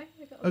 There we go.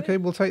 Okay,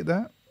 we'll take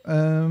that.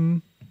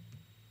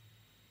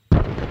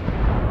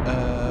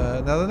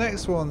 Now the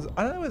next ones,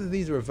 I don't know whether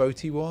these are a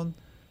votey one.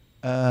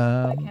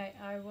 Okay,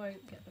 I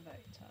won't get the vote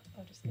up.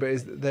 I'll just. But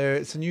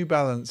it's a New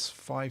Balance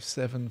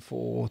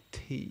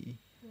 574T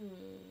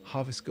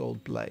Harvest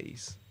Gold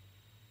Blaze,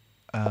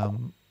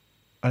 and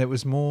it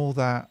was more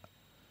that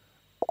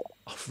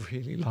I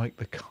really like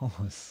the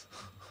colours.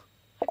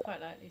 I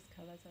quite like these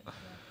colours actually.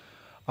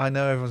 I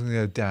know everyone's gonna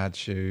go dad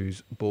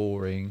shoes,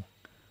 boring.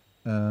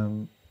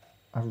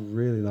 I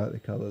really like the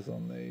colours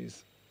on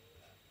these.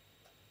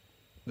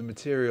 The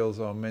materials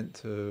are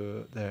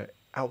they're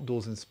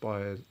outdoors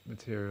inspired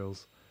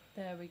materials.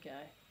 There we go.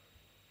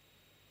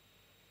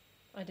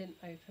 I didn't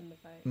open the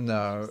vote.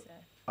 No,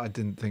 I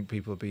didn't think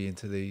people would be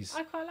into these.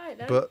 I quite like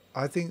them. But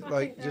I think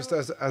just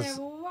as they're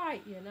all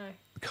right, you know.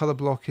 Colour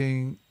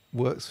blocking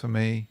works for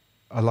me.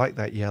 I like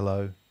that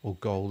yellow or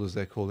gold as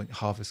they're calling it,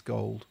 harvest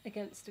gold.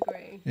 Against the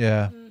green.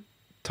 Yeah.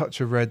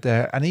 Touch of red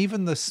there. And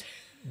even the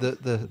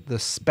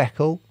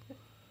speckle.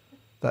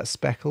 That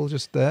speckle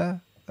just there.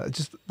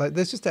 Just like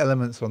there's just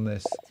elements on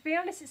this. To be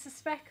honest, it's a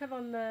speckle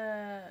on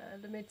the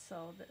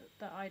midsole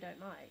that I don't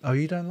like. Oh,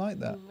 you don't like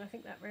that? I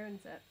think that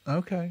ruins it.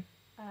 Okay.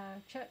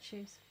 Church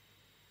shoes.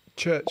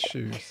 Church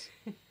shoes.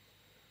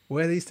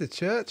 Wear these to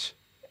church?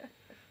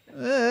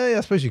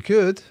 I suppose you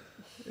could,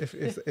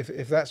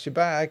 if that's your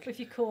bag. With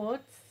your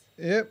cords.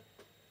 Yep.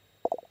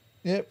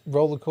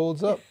 Roll the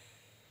cords up.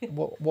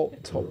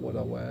 What top would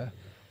I wear?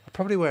 I'd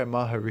probably wear a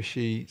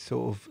Maharishi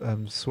sort of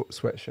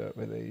sweatshirt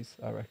with these,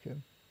 I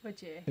reckon.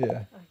 Would you? Yeah.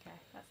 Okay,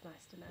 that's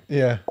nice to know.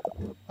 Yeah,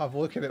 I'm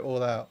working it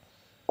all out.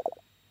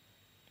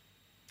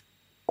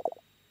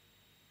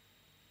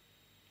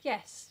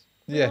 Yes.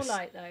 We all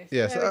like those.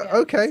 Yes.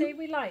 Okay. See,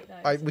 we like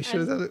those. We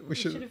should have done it. We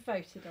should have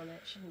voted on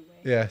it, shouldn't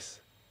we?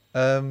 Yes.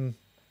 I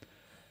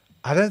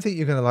don't think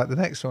you're going to like the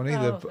next one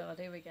either. Oh God,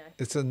 here we go.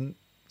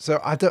 So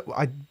I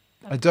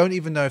don't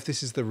even know if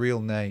this is the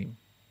real name.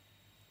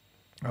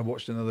 I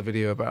watched another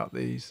video about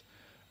these.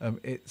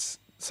 It's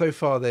so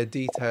far they're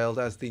detailed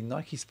as the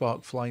Nike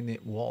Spark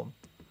Flyknit 1.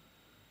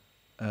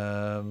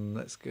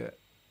 Let's get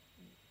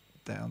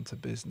down to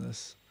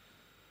business,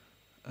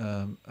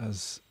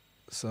 as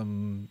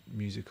some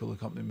musical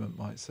accompaniment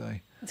might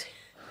say.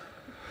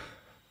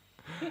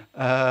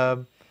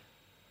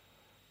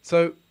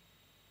 So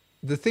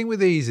the thing with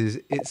these is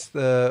it's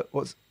the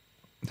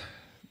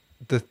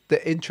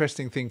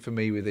interesting thing for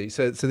me with these.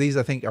 So these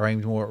I think are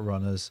aimed more at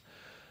runners.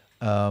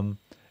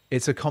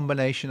 It's a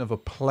combination of a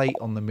plate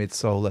on the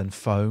midsole and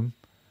foam.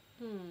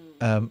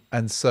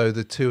 And so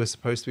the two are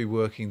supposed to be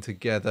working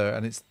together.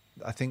 And it's,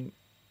 I think,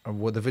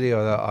 the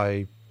video that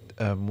I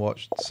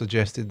watched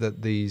suggested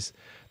that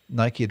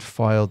Nike had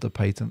filed the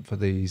patent for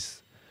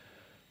these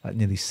like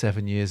nearly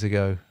 7 years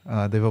ago.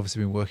 They've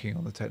obviously been working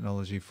on the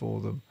technology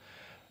for them.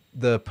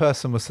 The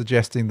person was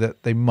suggesting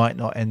that they might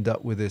not end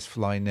up with this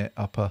Flyknit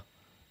upper,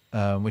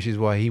 which is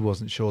why he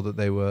wasn't sure that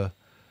they were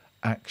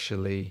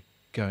actually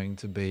going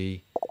to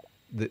be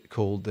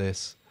called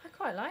this. I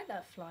quite like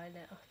that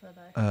Flyknit upper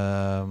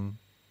though.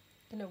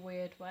 In a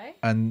weird way.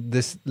 And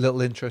this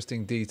little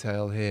interesting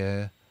detail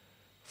here,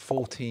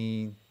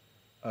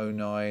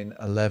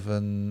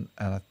 140911,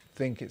 and I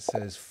think it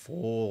says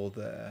 4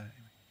 there.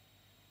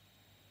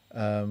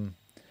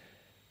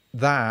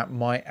 That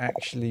might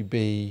actually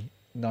be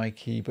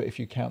Nike, but if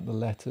you count the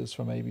letters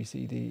from A, B,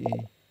 C, D,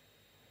 E.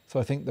 So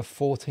I think the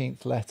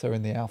 14th letter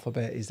in the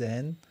alphabet is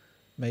N,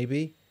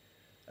 maybe,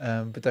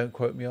 but don't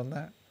quote me on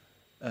that.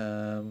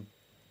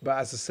 But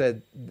as I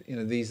said,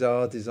 these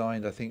are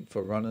designed, I think,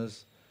 for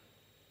runners.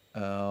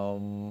 They're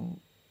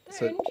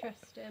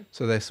interesting.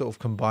 So they're sort of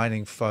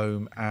combining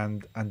foam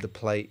and the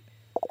plate.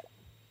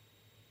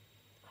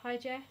 Hi,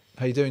 Jeff.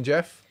 How you doing,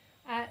 Jeff?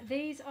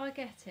 These are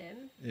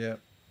getting. Yeah.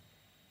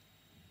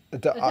 A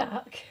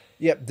duck.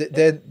 Yep,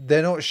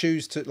 they're not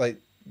shoes to like.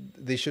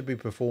 They should be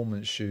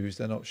performance shoes.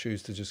 They're not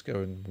shoes to just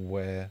go and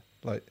wear.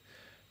 Like,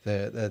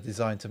 they're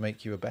designed to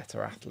make you a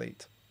better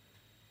athlete.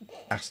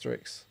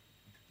 Asterix.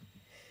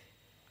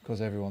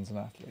 Because everyone's an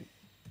athlete.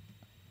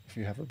 If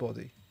you have a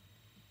body.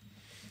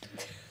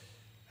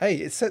 Hey,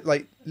 it said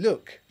like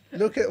look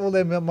at all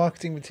their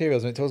marketing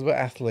materials when it talks about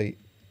athlete.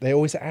 They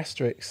always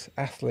asterisk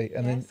athlete,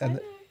 and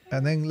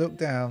then look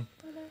down.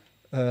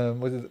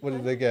 What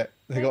did they get?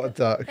 They got a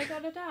duck. They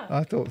got a duck.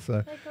 I thought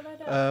so. They got a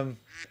duck.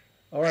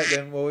 All right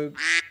then. Well,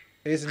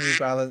 here's a New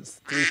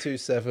Balance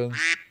 327.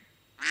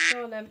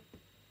 Go on then.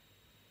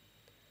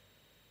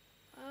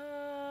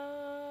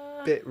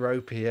 Bit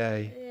ropey,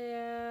 eh?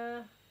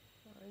 Yeah,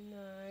 I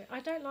know.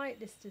 I don't like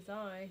this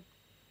design.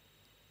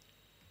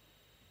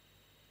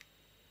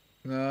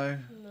 No.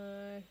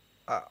 No.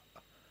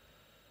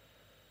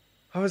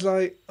 I was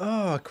like,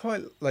 oh, I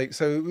quite like.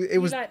 So it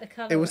was. Like the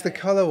colorway. It was the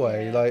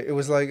colorway. Yeah. Like it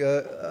was like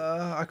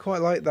I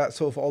quite like that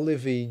sort of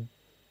olivey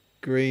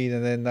green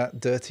and then that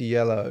dirty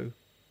yellow.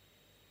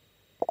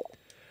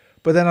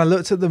 But then I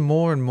looked at them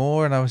more and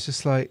more, and I was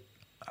just like,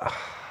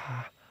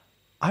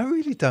 I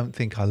really don't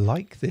think I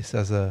like this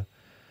as a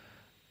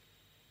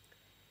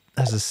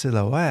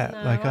silhouette.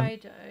 No, like I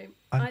don't.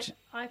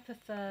 I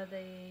prefer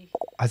the.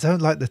 I don't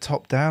like the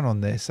top down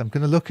on this. I'm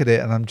gonna look at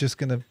it, and I'm just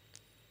gonna.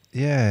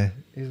 Yeah,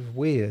 it's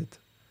weird.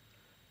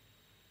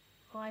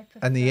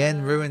 And the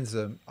N ruins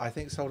them. I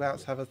think sold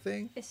outs have a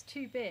thing. It's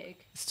too big.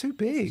 It's too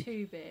big. It's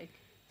too big.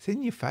 It's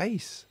in your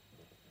face.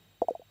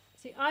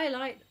 See, I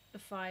like the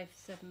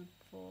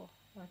 574.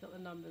 I got the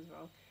numbers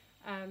wrong.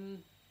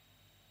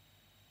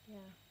 Yeah.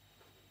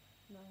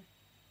 No.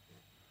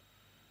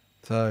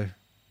 So,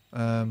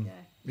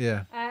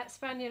 yeah.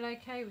 Spaniel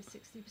OK was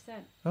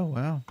 60%. Oh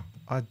wow!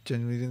 I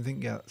genuinely didn't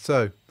think that.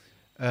 So,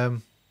 I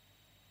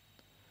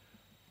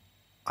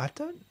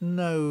don't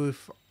know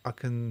if I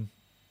can.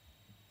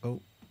 Oh,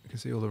 you can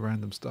see all the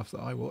random stuff that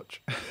I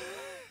watch.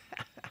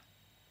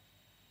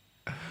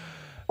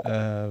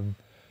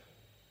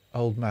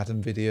 Old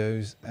Madden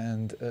videos,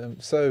 and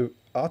so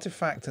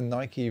Artifact and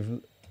Nike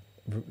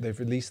they've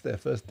released their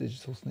first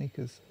digital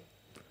sneakers.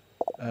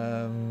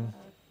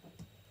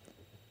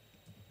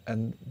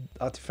 And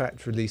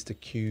Artifact released a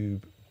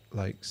cube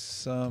like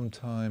some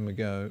time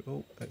ago.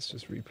 Oh, let's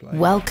just replay.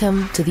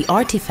 Welcome to the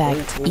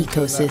Artifact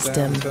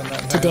ecosystem.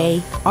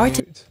 Today,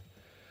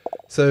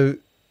 So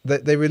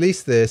they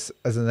released this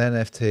as an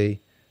NFT,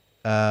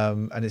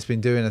 and it's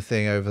been doing a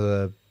thing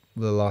over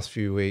the last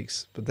few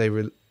weeks. But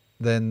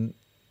then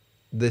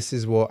this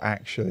is what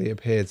actually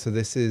appeared. So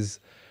this is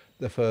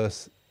the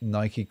first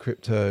Nike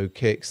crypto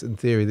kicks. In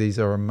theory, these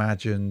are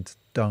imagined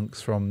dunks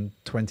from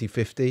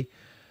 2050.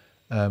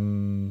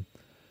 Now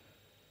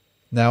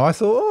I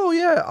thought, oh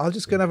yeah, I'll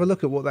just go and have a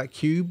look at what that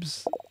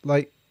cube's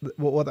like,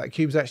 what that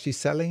cube's actually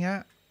selling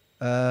at.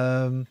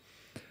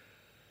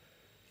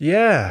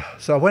 Yeah,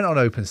 so I went on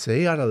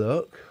OpenSea, had a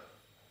look. I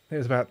think it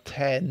was about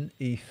 10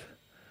 ETH,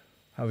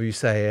 however you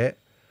say it.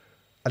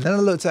 And then I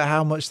looked at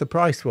how much the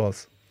price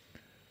was.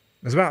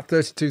 It was about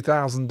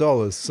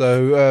 $32,000.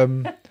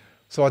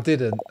 So I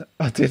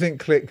didn't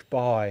click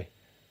buy.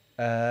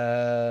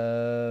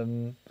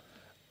 And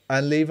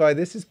Levi,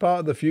 this is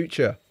part of the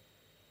future.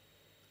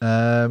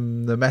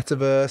 The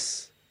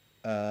metaverse,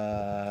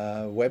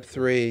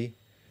 Web3,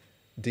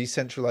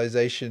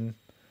 decentralization,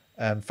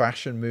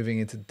 fashion moving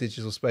into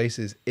digital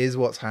spaces is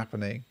what's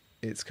happening.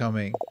 It's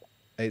coming.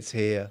 It's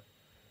here.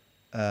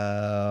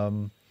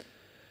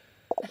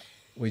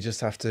 We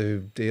just have to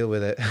deal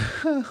with it.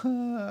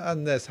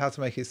 And there's how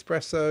to make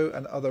espresso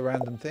and other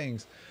random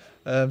things.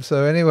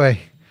 So anyway,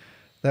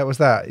 that was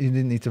that. You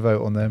didn't need to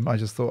vote on them. I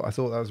thought that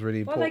was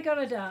really important. Well, they got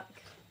a duck.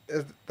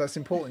 That's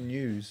important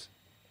news,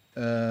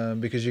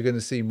 because you're going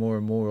to see more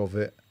and more of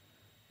it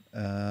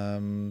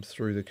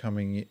through the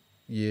coming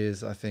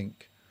years, I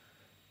think.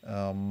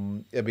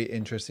 It'll be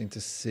interesting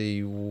to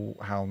see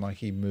how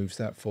Nike moves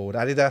that forward.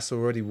 Adidas are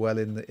already well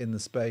in the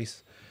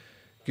space.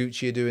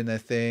 Gucci are doing their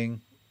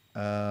thing.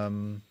 I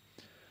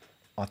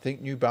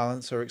think New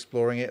Balance are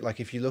exploring it.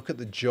 Like if you look at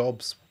the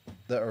jobs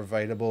that are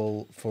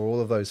available for all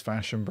of those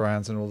fashion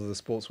brands and all of the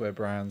sportswear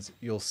brands,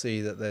 you'll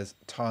see that there's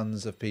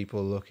tons of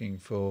people looking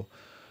for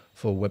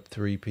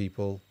Web3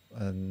 people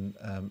and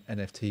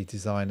NFT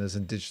designers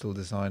and digital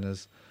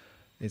designers.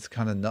 It's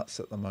kind of nuts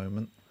at the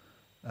moment.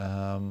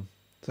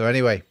 So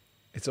anyway,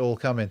 it's all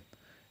coming.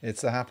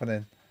 It's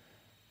happening.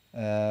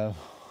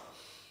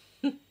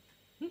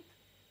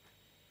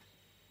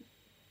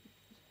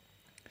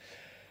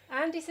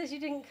 Andy says you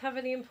didn't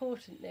cover the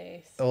important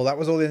news. Oh, that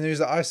was all the news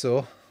that I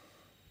saw.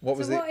 What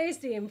is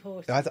the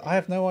important? I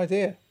have no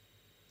idea.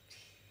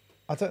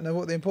 I don't know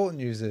what the important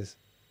news is.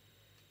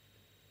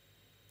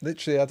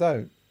 Literally, I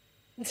don't.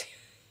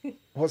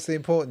 What's the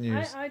important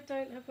news? I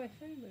don't have my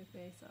phone with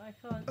me, so I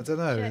can't. I don't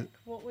know. Check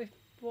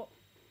what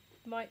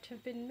might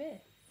have been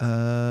missed.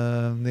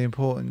 The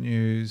important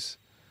news.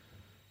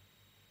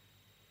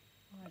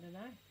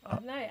 I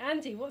don't know.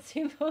 Andy, what's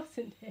the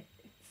important news?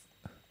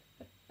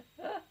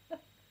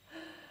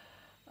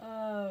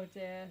 Oh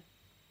dear.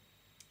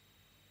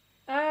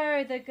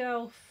 Oh, the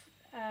golf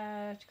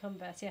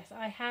Converse. Yes,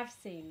 I have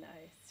seen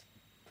those.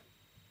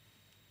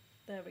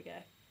 There we go.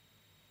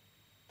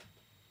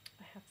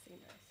 I have seen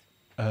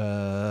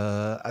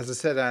those. As I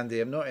said,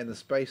 Andy, I'm not in the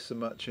space so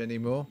much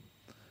anymore.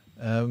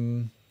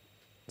 No,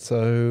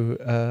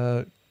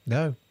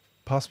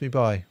 pass me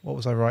by. What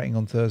was I writing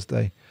on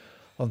Thursday?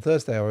 On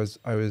Thursday, I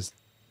was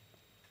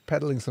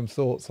peddling some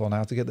thoughts on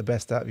how to get the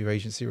best out of your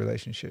agency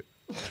relationship.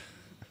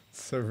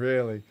 So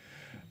really,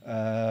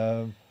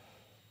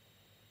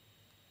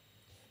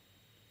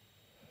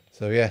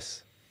 so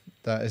yes,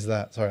 that is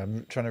that. Sorry,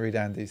 I'm trying to read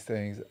Andy's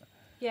things.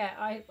 Yeah,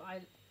 I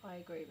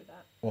agree with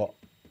that. What?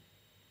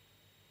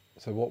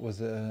 So what was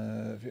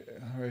the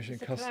it's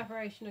a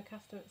collaboration and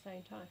custom at the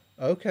same time.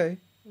 Okay.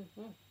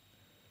 Mm-hmm.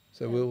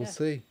 So we will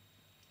see.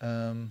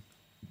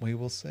 We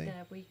will see.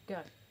 There we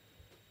go.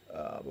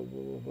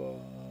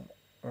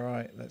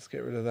 Right, let's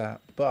get rid of that.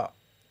 But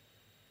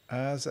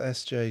as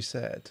SJ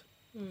said,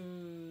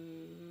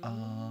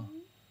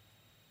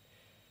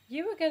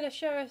 you were going to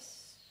show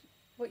us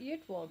what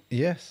you'd worn.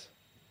 Yes.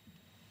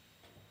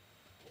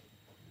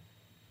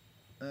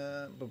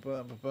 So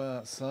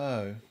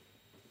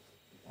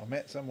I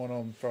met someone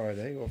on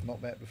Friday who I've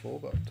not met before,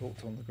 but I've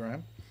talked on the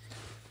gram.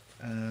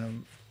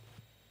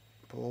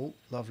 Paul,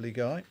 lovely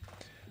guy.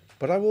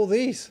 But I wore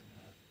these.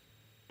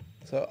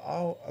 So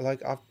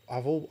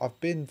I've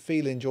been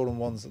feeling Jordan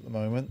 1s at the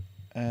moment,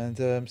 and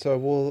so I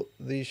wore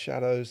these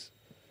shadows,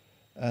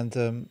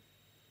 and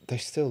they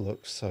still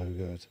look so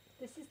good.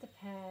 This is the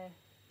pair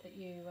that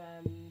you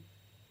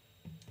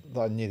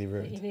That I nearly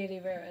ruined. that you nearly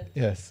ruined.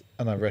 Yes,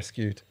 and I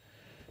rescued,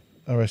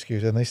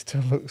 and they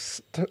still look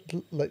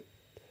like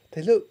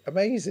they look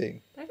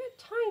amazing. They look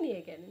tiny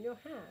again in your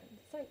hand.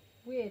 It's like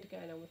weird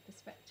going on with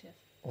perspective.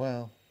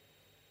 Well,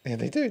 yeah,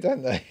 they do,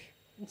 don't they?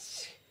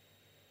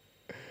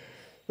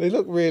 They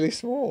look really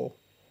small.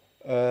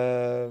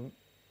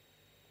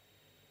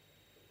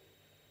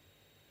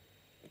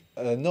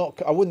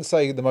 Not, I wouldn't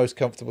say the most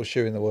comfortable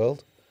shoe in the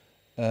world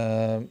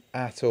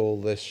at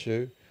all, this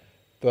shoe,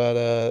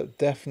 but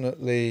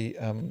definitely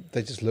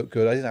they just look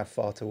good. I didn't have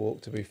far to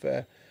walk, to be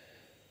fair.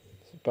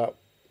 It's about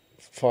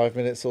 5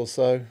 minutes or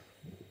so.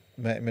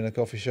 Met him in a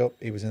coffee shop.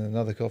 He was in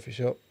another coffee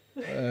shop.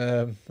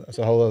 That's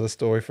a whole other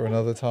story for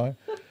another time.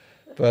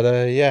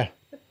 But yeah,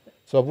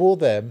 so I wore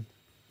them,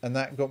 and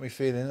that got me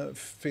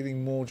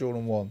feeling more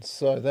Jordan 1.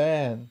 So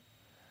then,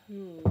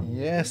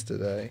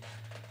 yesterday,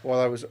 while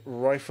I was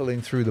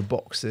rifling through the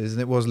boxes,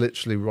 and it was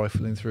literally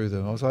rifling through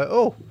them, I was like,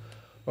 oh,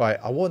 right,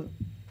 I want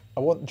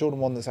Jordan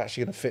 1 that's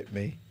actually going to fit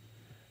me.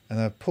 And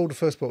I pulled the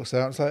first box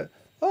out, and it's like,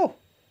 oh,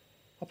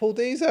 I pulled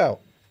these out.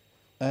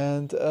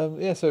 And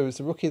yeah, so it was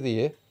the Rookie of the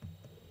Year,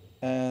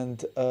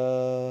 and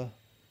a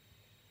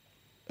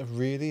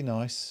really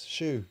nice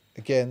shoe.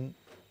 Again,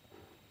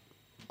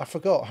 I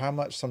forgot how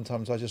much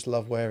sometimes I just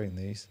love wearing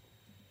these.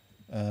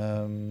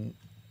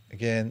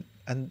 Again,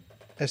 and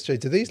SJ,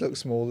 do these look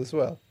small as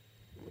well?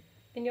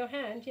 In your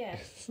hand, yeah.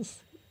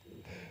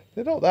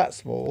 They're not that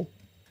small.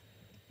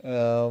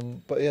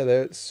 But yeah,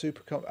 they're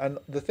super and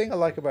the thing I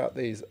like about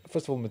these,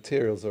 first of all,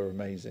 materials are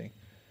amazing.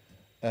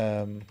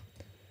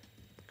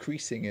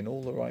 Creasing in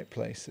all the right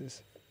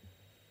places.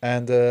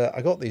 And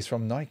I got these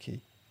from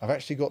Nike. I've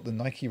actually got the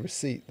Nike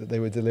receipt that they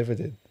were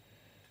delivered in.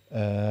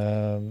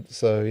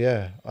 So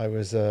yeah, I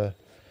was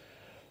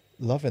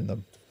loving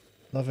them,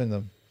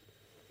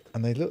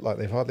 and they look like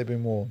they've hardly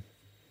been worn.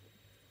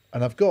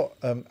 And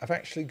I've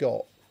actually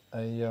got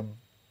a.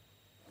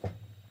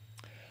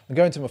 I'm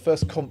going to my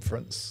first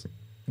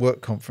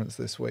work conference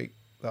this week.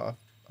 And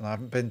I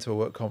haven't been to a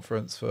work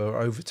conference for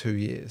over 2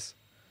 years,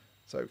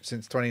 so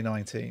since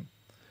 2019,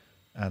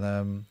 and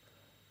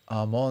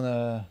I'm on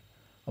a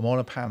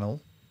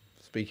panel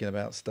speaking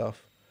about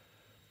stuff.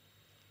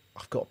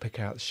 I've got to pick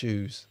out the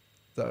shoes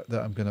that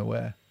I'm going to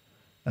wear.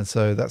 And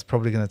so that's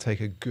probably going to take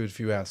a good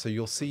few hours. So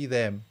you'll see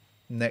them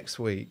next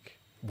week,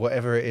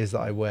 whatever it is that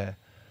I wear.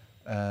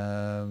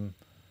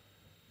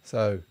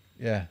 So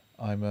yeah,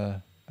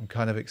 I'm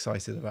kind of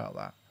excited about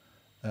that.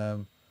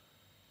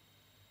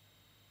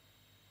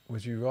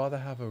 Would you rather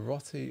have a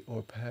Rotti or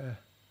a pair?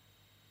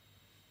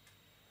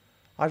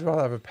 I'd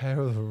rather have a pair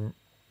of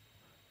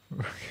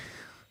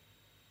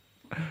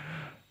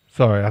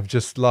Sorry, I'm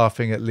just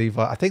laughing at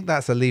Levi. I think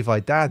that's a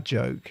Levi dad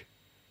joke.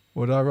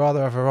 Would I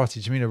rather have a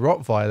Rotti? Do you mean a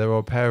Rottweiler or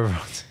a pair of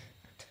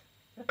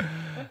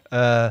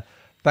Rotti?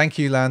 Thank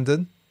you,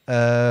 Landon.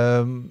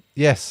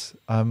 Yes,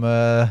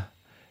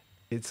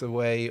 it's a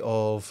way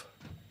of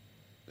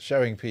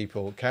showing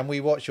people. Can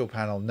we watch your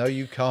panel? No,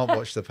 you can't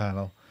watch the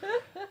panel.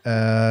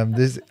 No,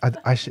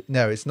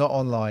 it's not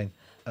online,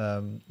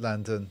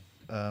 Landon.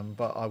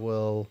 But I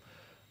will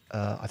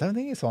I don't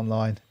think it's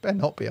online. Better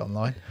not be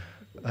online.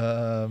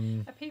 Are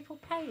people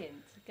paying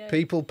to go?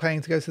 People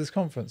paying to go to this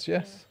conference?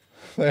 Yes,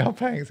 they are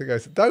paying to go.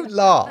 Don't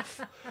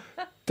laugh.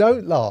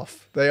 Don't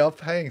laugh. They are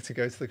paying to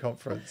go to the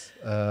conference.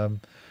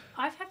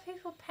 I've had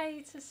people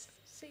pay to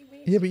see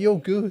me. Yeah, but you're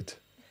good.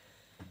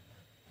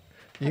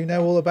 You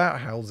know all about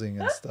housing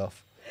and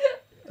stuff.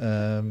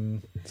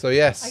 So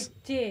yes, I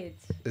did.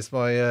 it's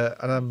my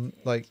and I'm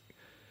like,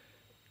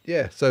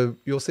 yeah. So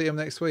you'll see him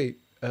next week.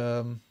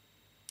 Back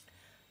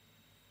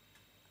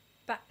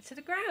to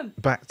the gram.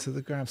 Back to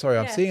the gram. Sorry,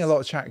 I'm seeing a lot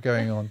of chat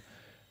going on,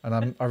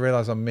 and I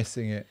realise I'm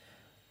missing it.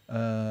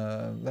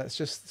 Let's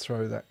just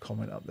throw that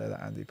comment up there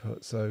that Andy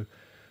put. So,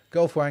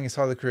 Golf Wang is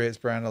Tyler Create's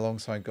brand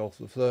alongside Golf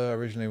Le Fleur.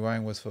 Originally,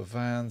 Wang was for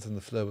Vans and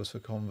Le Fleur was for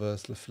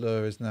Converse. Le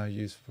Fleur is now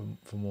used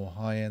for more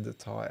high-end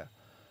attire.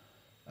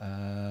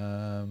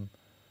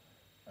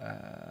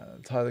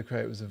 Tyler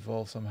Create was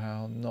involved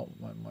somehow, not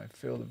my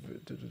field of...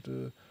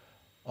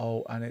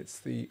 Oh, and it's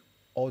the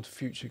Odd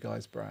Future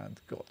Guys brand.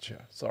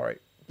 Gotcha. Sorry.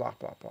 Blah,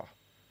 blah, blah.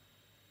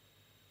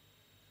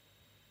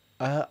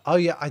 Oh,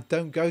 yeah, I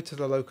don't go to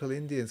the local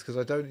Indians because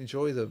I don't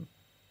enjoy them.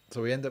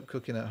 So we end up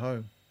cooking at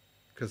home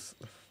because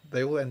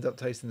they all end up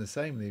tasting the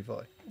same,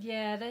 Levi.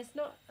 Yeah, there's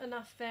not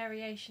enough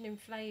variation in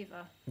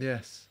flavour.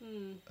 Yes.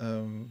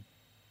 And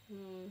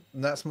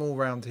that's more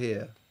round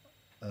here.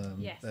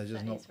 Yes, they're just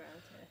that is round here.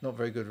 Not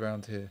very good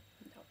round here.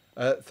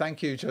 No.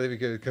 Thank you, Charlie.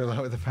 Good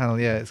luck with the panel.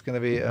 Yeah, it's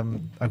going to be.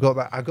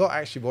 I've got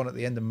actually one at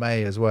the end of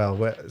May as well,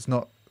 where it's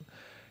not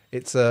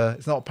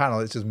a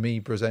panel. It's just me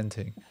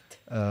presenting,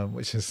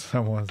 which is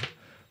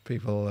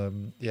people.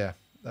 Yeah,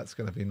 that's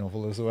going to be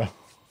novel as well.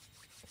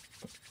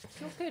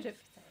 You're good at things.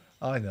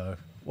 I know.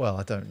 Well,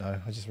 I don't know.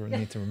 I just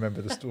need to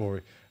remember the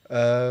story.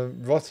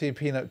 Roti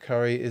peanut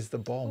curry is the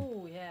bomb.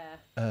 Oh yeah.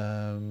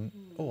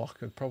 Oh, I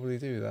could probably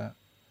do that.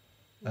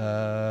 We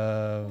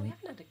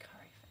haven't had a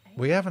curry for ages.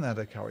 We haven't had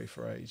a curry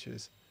for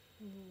ages.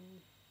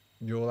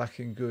 You're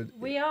lacking good.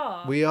 We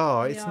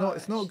are.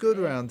 It's not good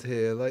around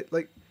here.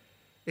 Like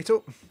it's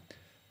all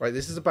right.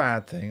 This is a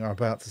bad thing I'm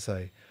about to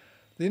say.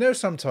 You know,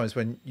 sometimes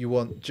when you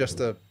want just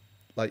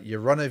your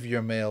run of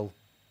your meal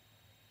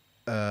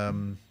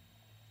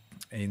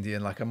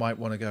Indian, like I might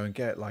want to go and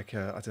get like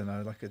a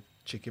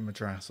chicken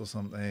madras or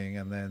something,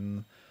 and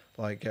then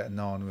like get a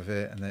naan with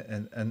it,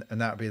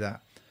 and that'd be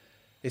that.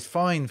 It's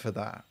fine for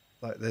that.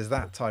 Like there's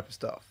that type of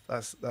stuff.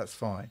 That's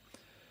fine.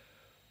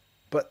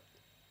 But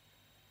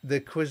the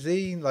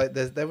cuisine, like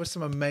there were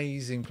some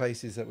amazing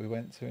places that we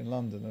went to in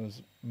London. There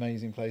was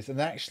amazing place,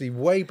 and actually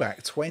way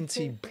back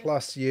 20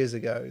 plus years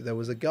ago, there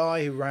was a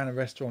guy who ran a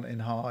restaurant in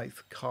Hythe,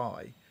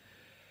 Kai.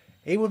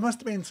 He must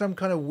have been some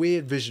kind of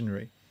weird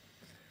visionary,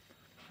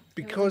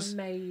 because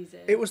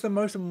it was the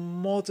most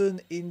modern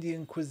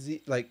Indian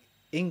cuisine, like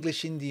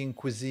English Indian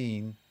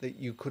cuisine that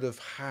you could have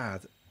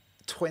had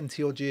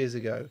 20 odd years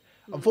ago.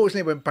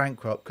 Unfortunately, it went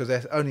bankrupt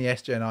because only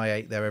SJ and I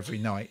ate there every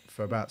night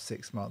for about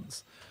 6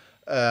 months.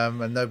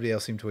 And nobody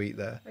else seemed to eat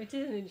there. I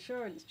did an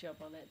insurance job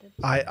on it,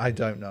 didn't I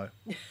don't know.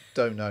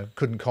 Don't know.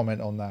 Couldn't comment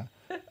on that.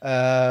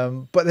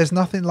 But there's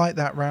nothing like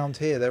that round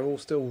here. They're all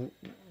still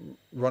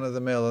run of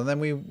the mill. And then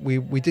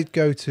we did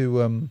go to,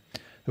 there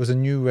was a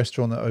new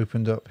restaurant that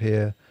opened up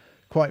here,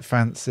 quite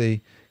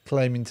fancy,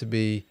 claiming to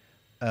be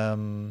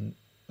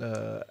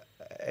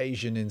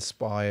Asian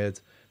inspired.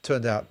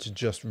 Turned out to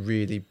just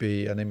really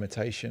be an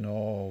imitation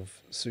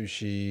of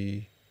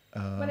sushi.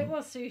 Well, it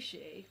was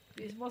sushi.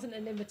 It wasn't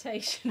an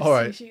imitation. All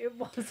right. Sushi. It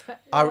was.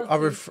 I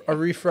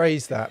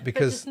rephrase that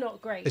because it's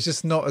not great. It's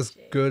just not as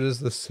good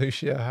as the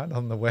sushi I had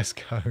on the West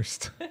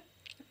Coast.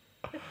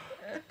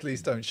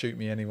 Please don't shoot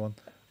me, anyone.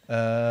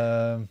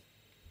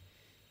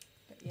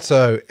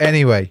 So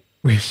anyway,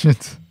 we should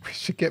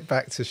get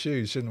back to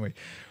shoes, shouldn't we?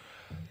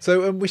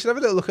 So we should have a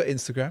little look at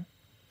Instagram.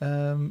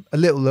 A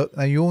little look.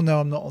 Now you all know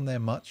I'm not on there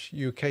much.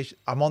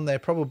 I'm on there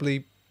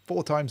probably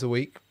 4 times a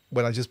week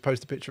when I just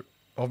post a picture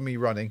of me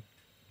running.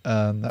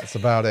 That's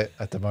about it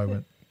at the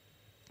moment.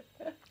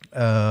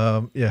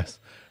 Yes,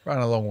 ran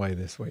a long way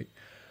this week.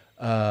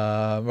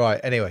 Right.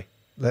 Anyway,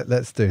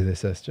 let's do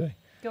this, SJ.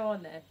 Go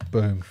on then.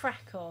 Boom.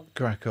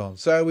 Crack on.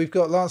 So we've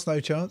got Last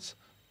No Chance.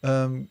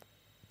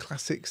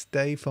 Classics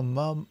Day for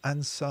Mum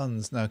and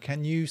Sons. Now,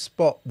 can you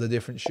spot the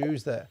different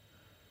shoes there?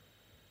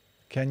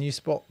 Can you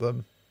spot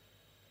them?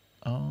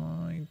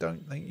 I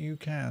don't think you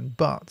can,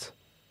 but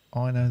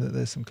I know that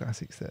there's some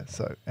classics there.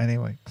 So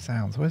anyway,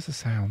 sounds. Where's the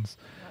sounds?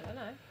 I don't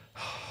know.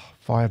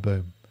 Fire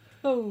boom.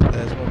 Oh.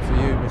 There's one for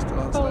you, Mr.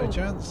 Lance No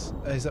Chance.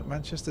 He's at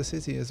Manchester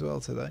City as well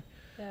today.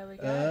 There we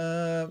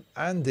go.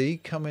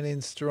 Andy coming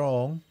in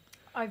strong.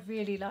 I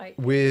really like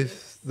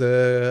with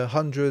the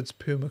hundreds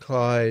Puma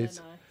Clydes.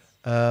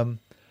 Nice.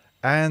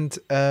 And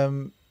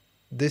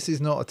this is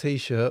not a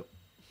t-shirt.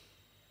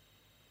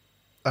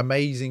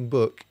 Amazing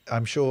book.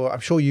 I'm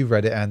sure you've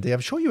read it, Andy. I'm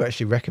sure you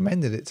actually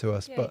recommended it to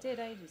us. Yeah, but I did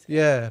ages ago.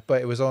 Yeah, but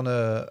it was on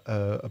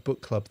a book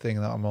club thing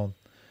that I'm on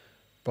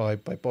by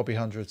Bobby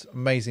Hundreds.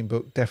 Amazing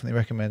book. Definitely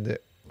recommend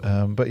it.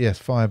 But yes,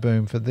 Fire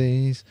Boom for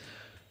these.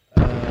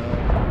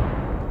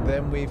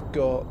 Then we've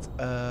got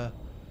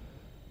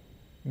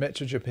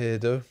Metro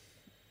Japedo.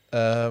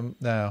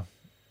 Now,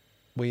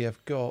 we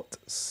have got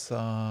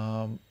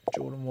some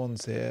Jordan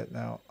 1s here.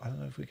 Now, I don't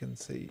know if we can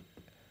see,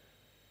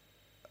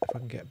 if I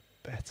can get a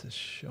better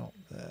shot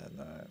there.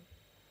 No.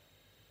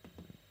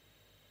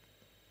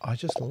 I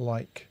just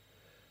like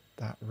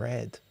that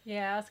red.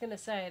 Yeah, I was going to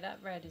say that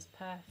red is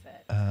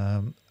perfect.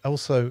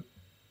 Also,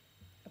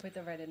 with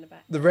the red in the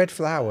back. The red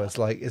flowers,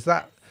 like, is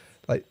that,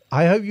 like,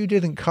 I hope you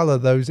didn't colour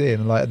those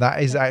in. Like,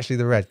 that is actually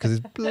the red, because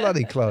it's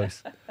bloody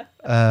close.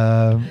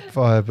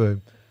 Fire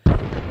boom.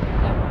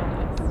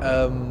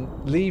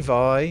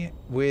 Levi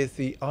with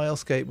the Isle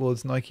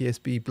Skateboards Nike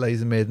SB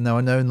Blazer Mid. Now,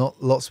 I know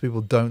not lots of people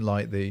don't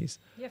like these.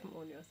 You haven't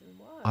worn yours in a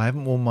while. I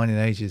haven't worn mine in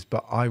ages,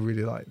 but I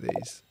really like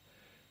these.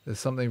 There's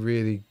something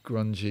really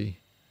grungy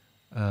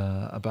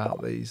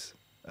about these.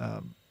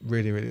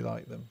 Really, really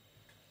like them.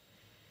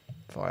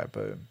 Fire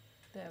boom.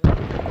 There we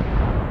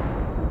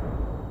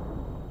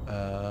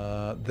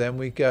go. Then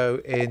we go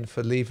in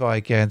for Levi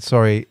again.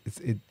 Sorry,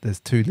 there's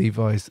two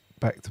Levi's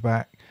back to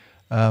back.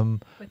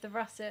 With the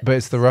russet. But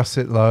it's the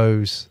russet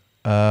lows.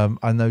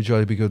 I know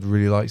Jolly Be Good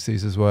really likes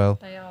these as well.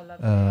 They are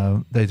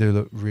lovely. They do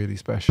look really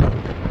special.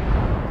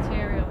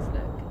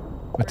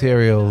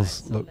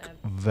 Materials look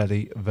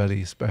very,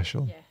 very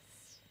special. Yes.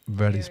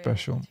 Very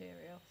special.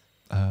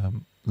 A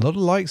lot of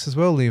likes as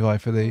well, Levi,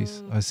 for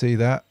these. I see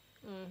that.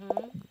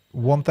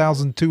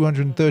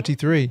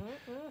 1,233.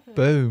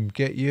 Boom,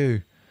 get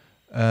you.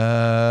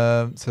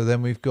 So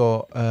then we've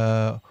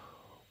got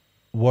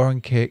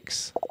Warren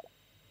Kicks.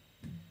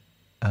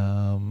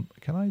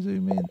 Can I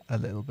zoom in a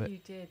little bit? You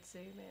did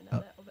zoom in a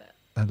little bit.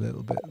 A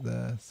little bit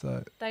there.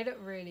 So they look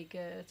really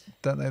good.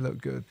 Don't they look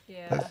good?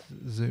 Yeah. Let's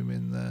zoom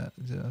in there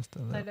just a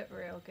little. They look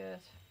real good.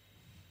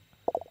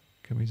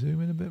 Can we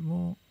zoom in a bit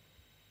more?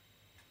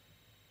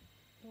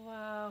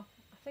 Wow.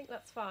 I think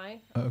that's fine.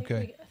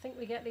 Okay. I think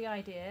we get the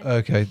idea.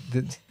 Okay.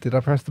 Did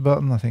I press the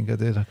button? I think I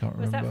did. I can't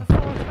remember. Was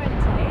that for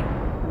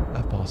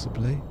 420?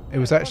 Possibly. It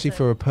was actually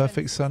for a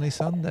perfect sunny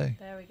Sunday.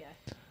 There we go.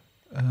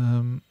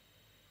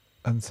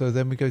 And so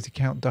then we go to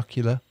Count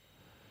Duckula.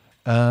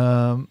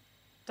 Dunkula,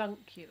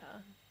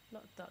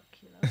 not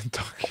Duckula.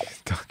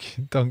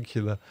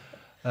 Dunkula.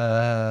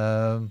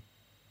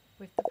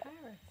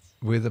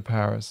 With the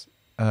Paris.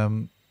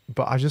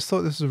 But I just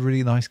thought this was a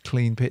really nice,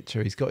 clean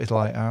picture. He's got his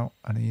light out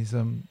and he's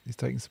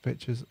taking some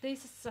pictures.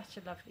 These are such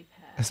a lovely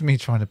pair. That's me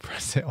trying to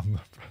press it on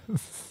the.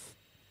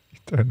 You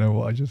don't know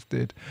what I just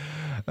did.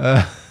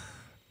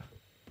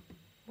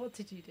 What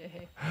did you do?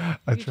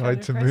 I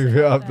tried to move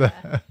it up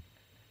there.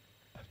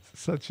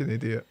 Such an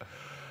idiot.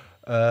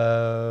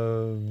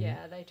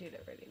 Yeah, they do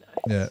look really nice.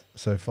 Yeah,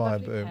 so fire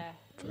boom. Pair.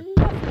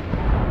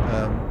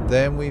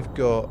 Then we've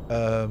got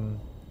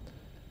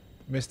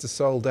Mr.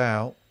 Sold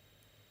Out.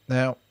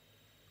 Now,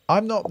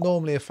 I'm not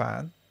normally a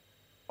fan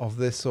of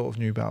this sort of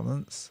New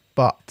Balance,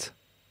 but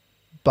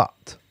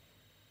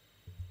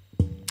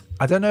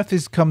I don't know if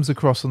this comes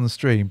across on the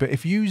stream, but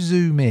if you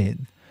zoom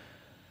in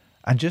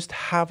and just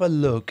have a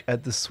look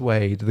at the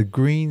suede, the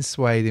green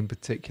suede in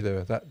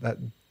particular, that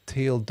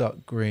teal duck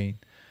green,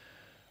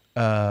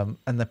 and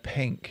the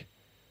pink,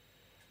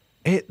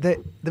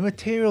 the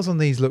materials on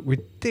these look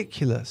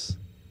ridiculous.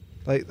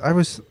 Like I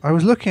was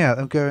looking at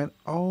them going,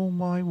 oh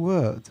my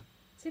word.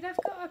 See, they've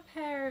got a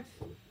pair of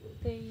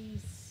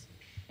these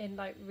in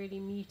like really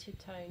muted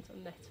tones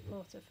on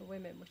Net-a-Porter for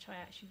women, which I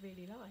actually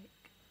really like.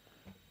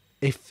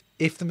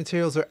 If the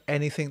materials are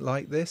anything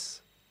like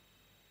this,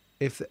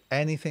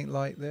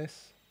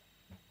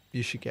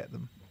 you should get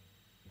them.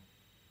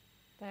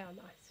 They are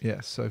nice.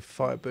 Yeah, so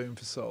fire boom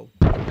for Soul.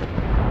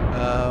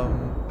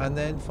 And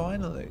then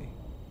finally,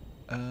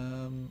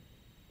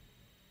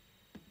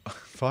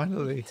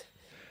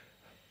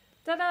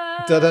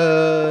 Ta-da!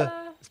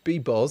 Ta-da! It's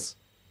B-Boz,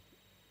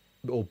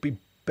 or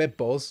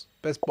Bed-Boz,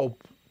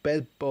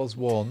 Bed-Boz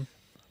 1.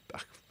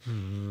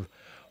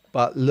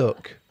 But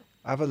look,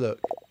 have a look.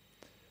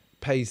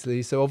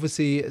 Paisley. So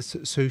obviously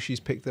Sushi's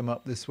picked them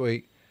up this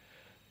week.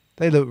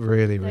 They look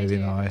really, really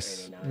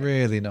nice.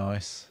 Really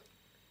nice.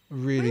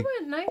 Really. We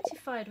weren't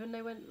notified when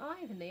they went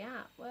live in the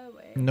app, were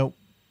we? Nope.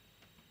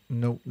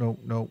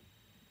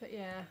 But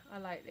yeah, I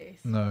like these.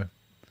 No.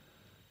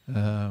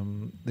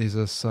 These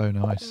are so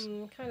nice.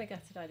 Kind of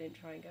gutted I didn't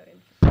try and go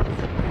in for this.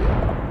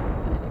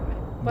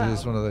 Anyway. This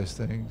is one of those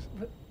things.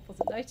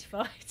 Wasn't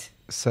notified.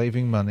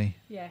 Saving money.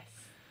 Yes.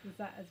 Was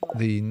that as well?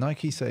 The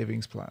Nike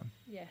savings plan.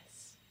 Yes.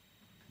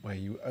 Where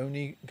you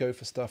only go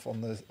for stuff on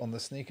the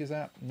sneakers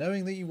app,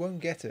 knowing that you won't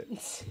get it.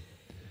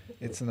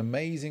 It's an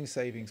amazing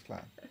savings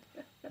plan.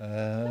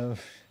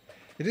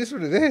 It is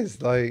what it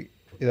is. Like,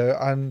 you know,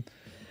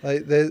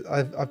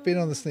 I've been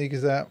on the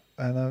sneakers app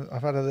and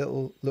I've had a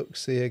little look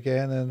see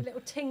again, and a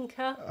little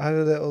tinker. I had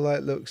a little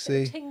like look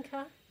see,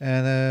 tinker,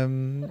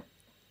 and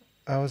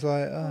I was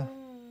like,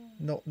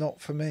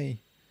 not for me.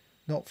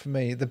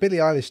 The Billie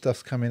Eilish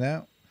stuff's coming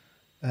out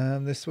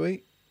this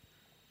week.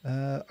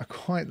 I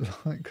quite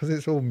like, because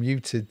it's all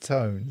muted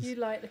tones. You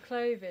like the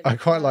clothing. I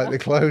quite like the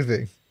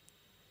clothing.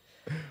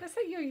 That's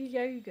like your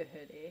yoga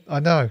hoodie. I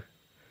know.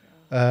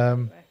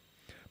 Anyway.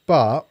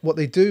 But what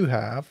they do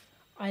have,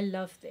 I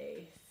love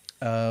these.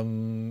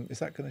 Is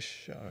that going to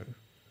show?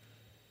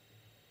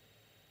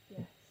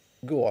 Yes.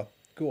 Go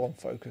on,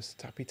 focus.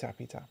 Tappy,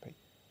 tappy, tappy.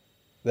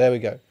 There we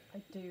go. I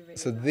do really.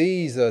 So like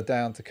these are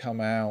down to come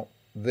out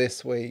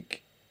this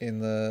week in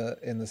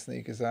the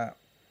sneakers app,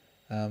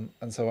 and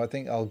so I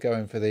think I'll go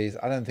in for these.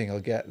 I don't think I'll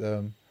get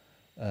them,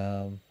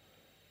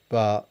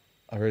 but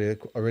I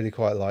really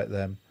quite like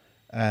them.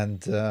 And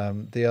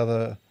the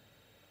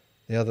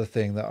other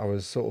thing that I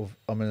was sort of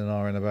umming and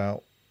ahhing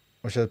about,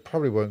 which I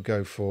probably won't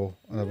go for.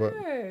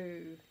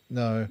 And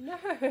no.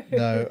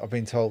 I've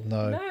been told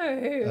no.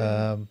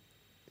 No.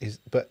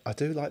 But I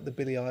do like the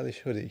Billie Eilish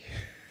hoodie.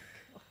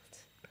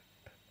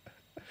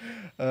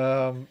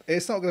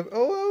 It's not going to.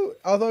 Oh,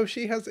 although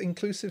she has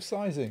inclusive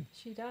sizing.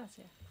 She does,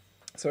 yeah.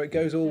 So it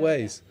goes all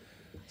ways.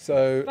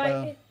 So.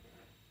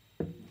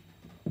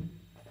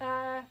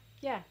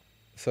 Yeah.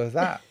 So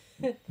that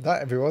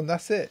everyone,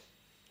 that's it.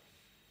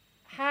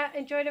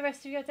 Enjoy the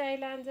rest of your day,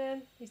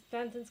 Landon.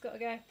 Landon's got to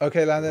go.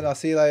 Okay, Landon. I'll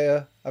see you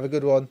later. Have a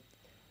good one.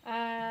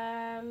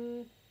 Yeah.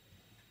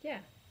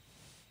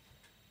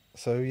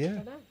 So yeah. I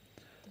don't know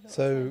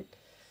So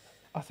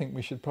I think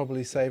we should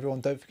probably say,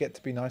 everyone, don't forget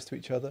to be nice to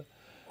each other.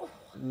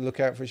 Look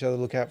out for each other.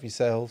 Look out for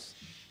yourselves.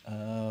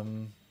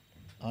 I'm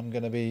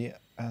going to be,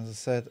 as I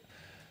said,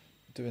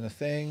 doing a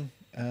thing.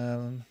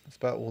 That's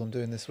about all I'm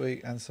doing this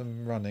week, and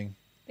some running.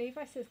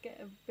 Levi says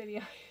get a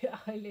Billie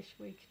Eilish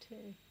wig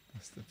too.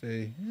 That's the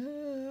B.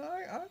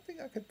 I think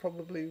I could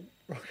probably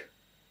rock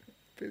a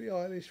Billie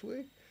Eilish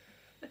wig.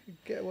 I could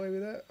get away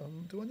with that.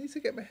 Do I need to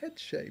get my head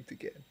shaved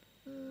again?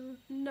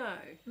 No.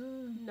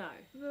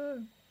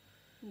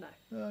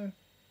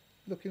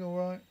 Looking all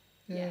right.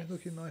 Yeah, yes.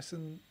 Looking nice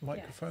and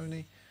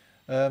microphony.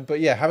 Yes. But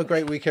yeah, have a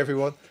great week,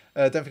 everyone.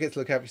 Don't forget to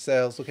look out for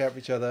yourselves, look out for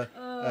each other.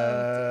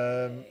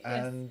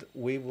 And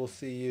we will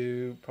see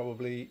you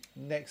probably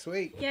next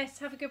week. Yes,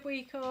 have a good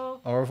week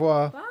all. Au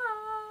revoir. Bye.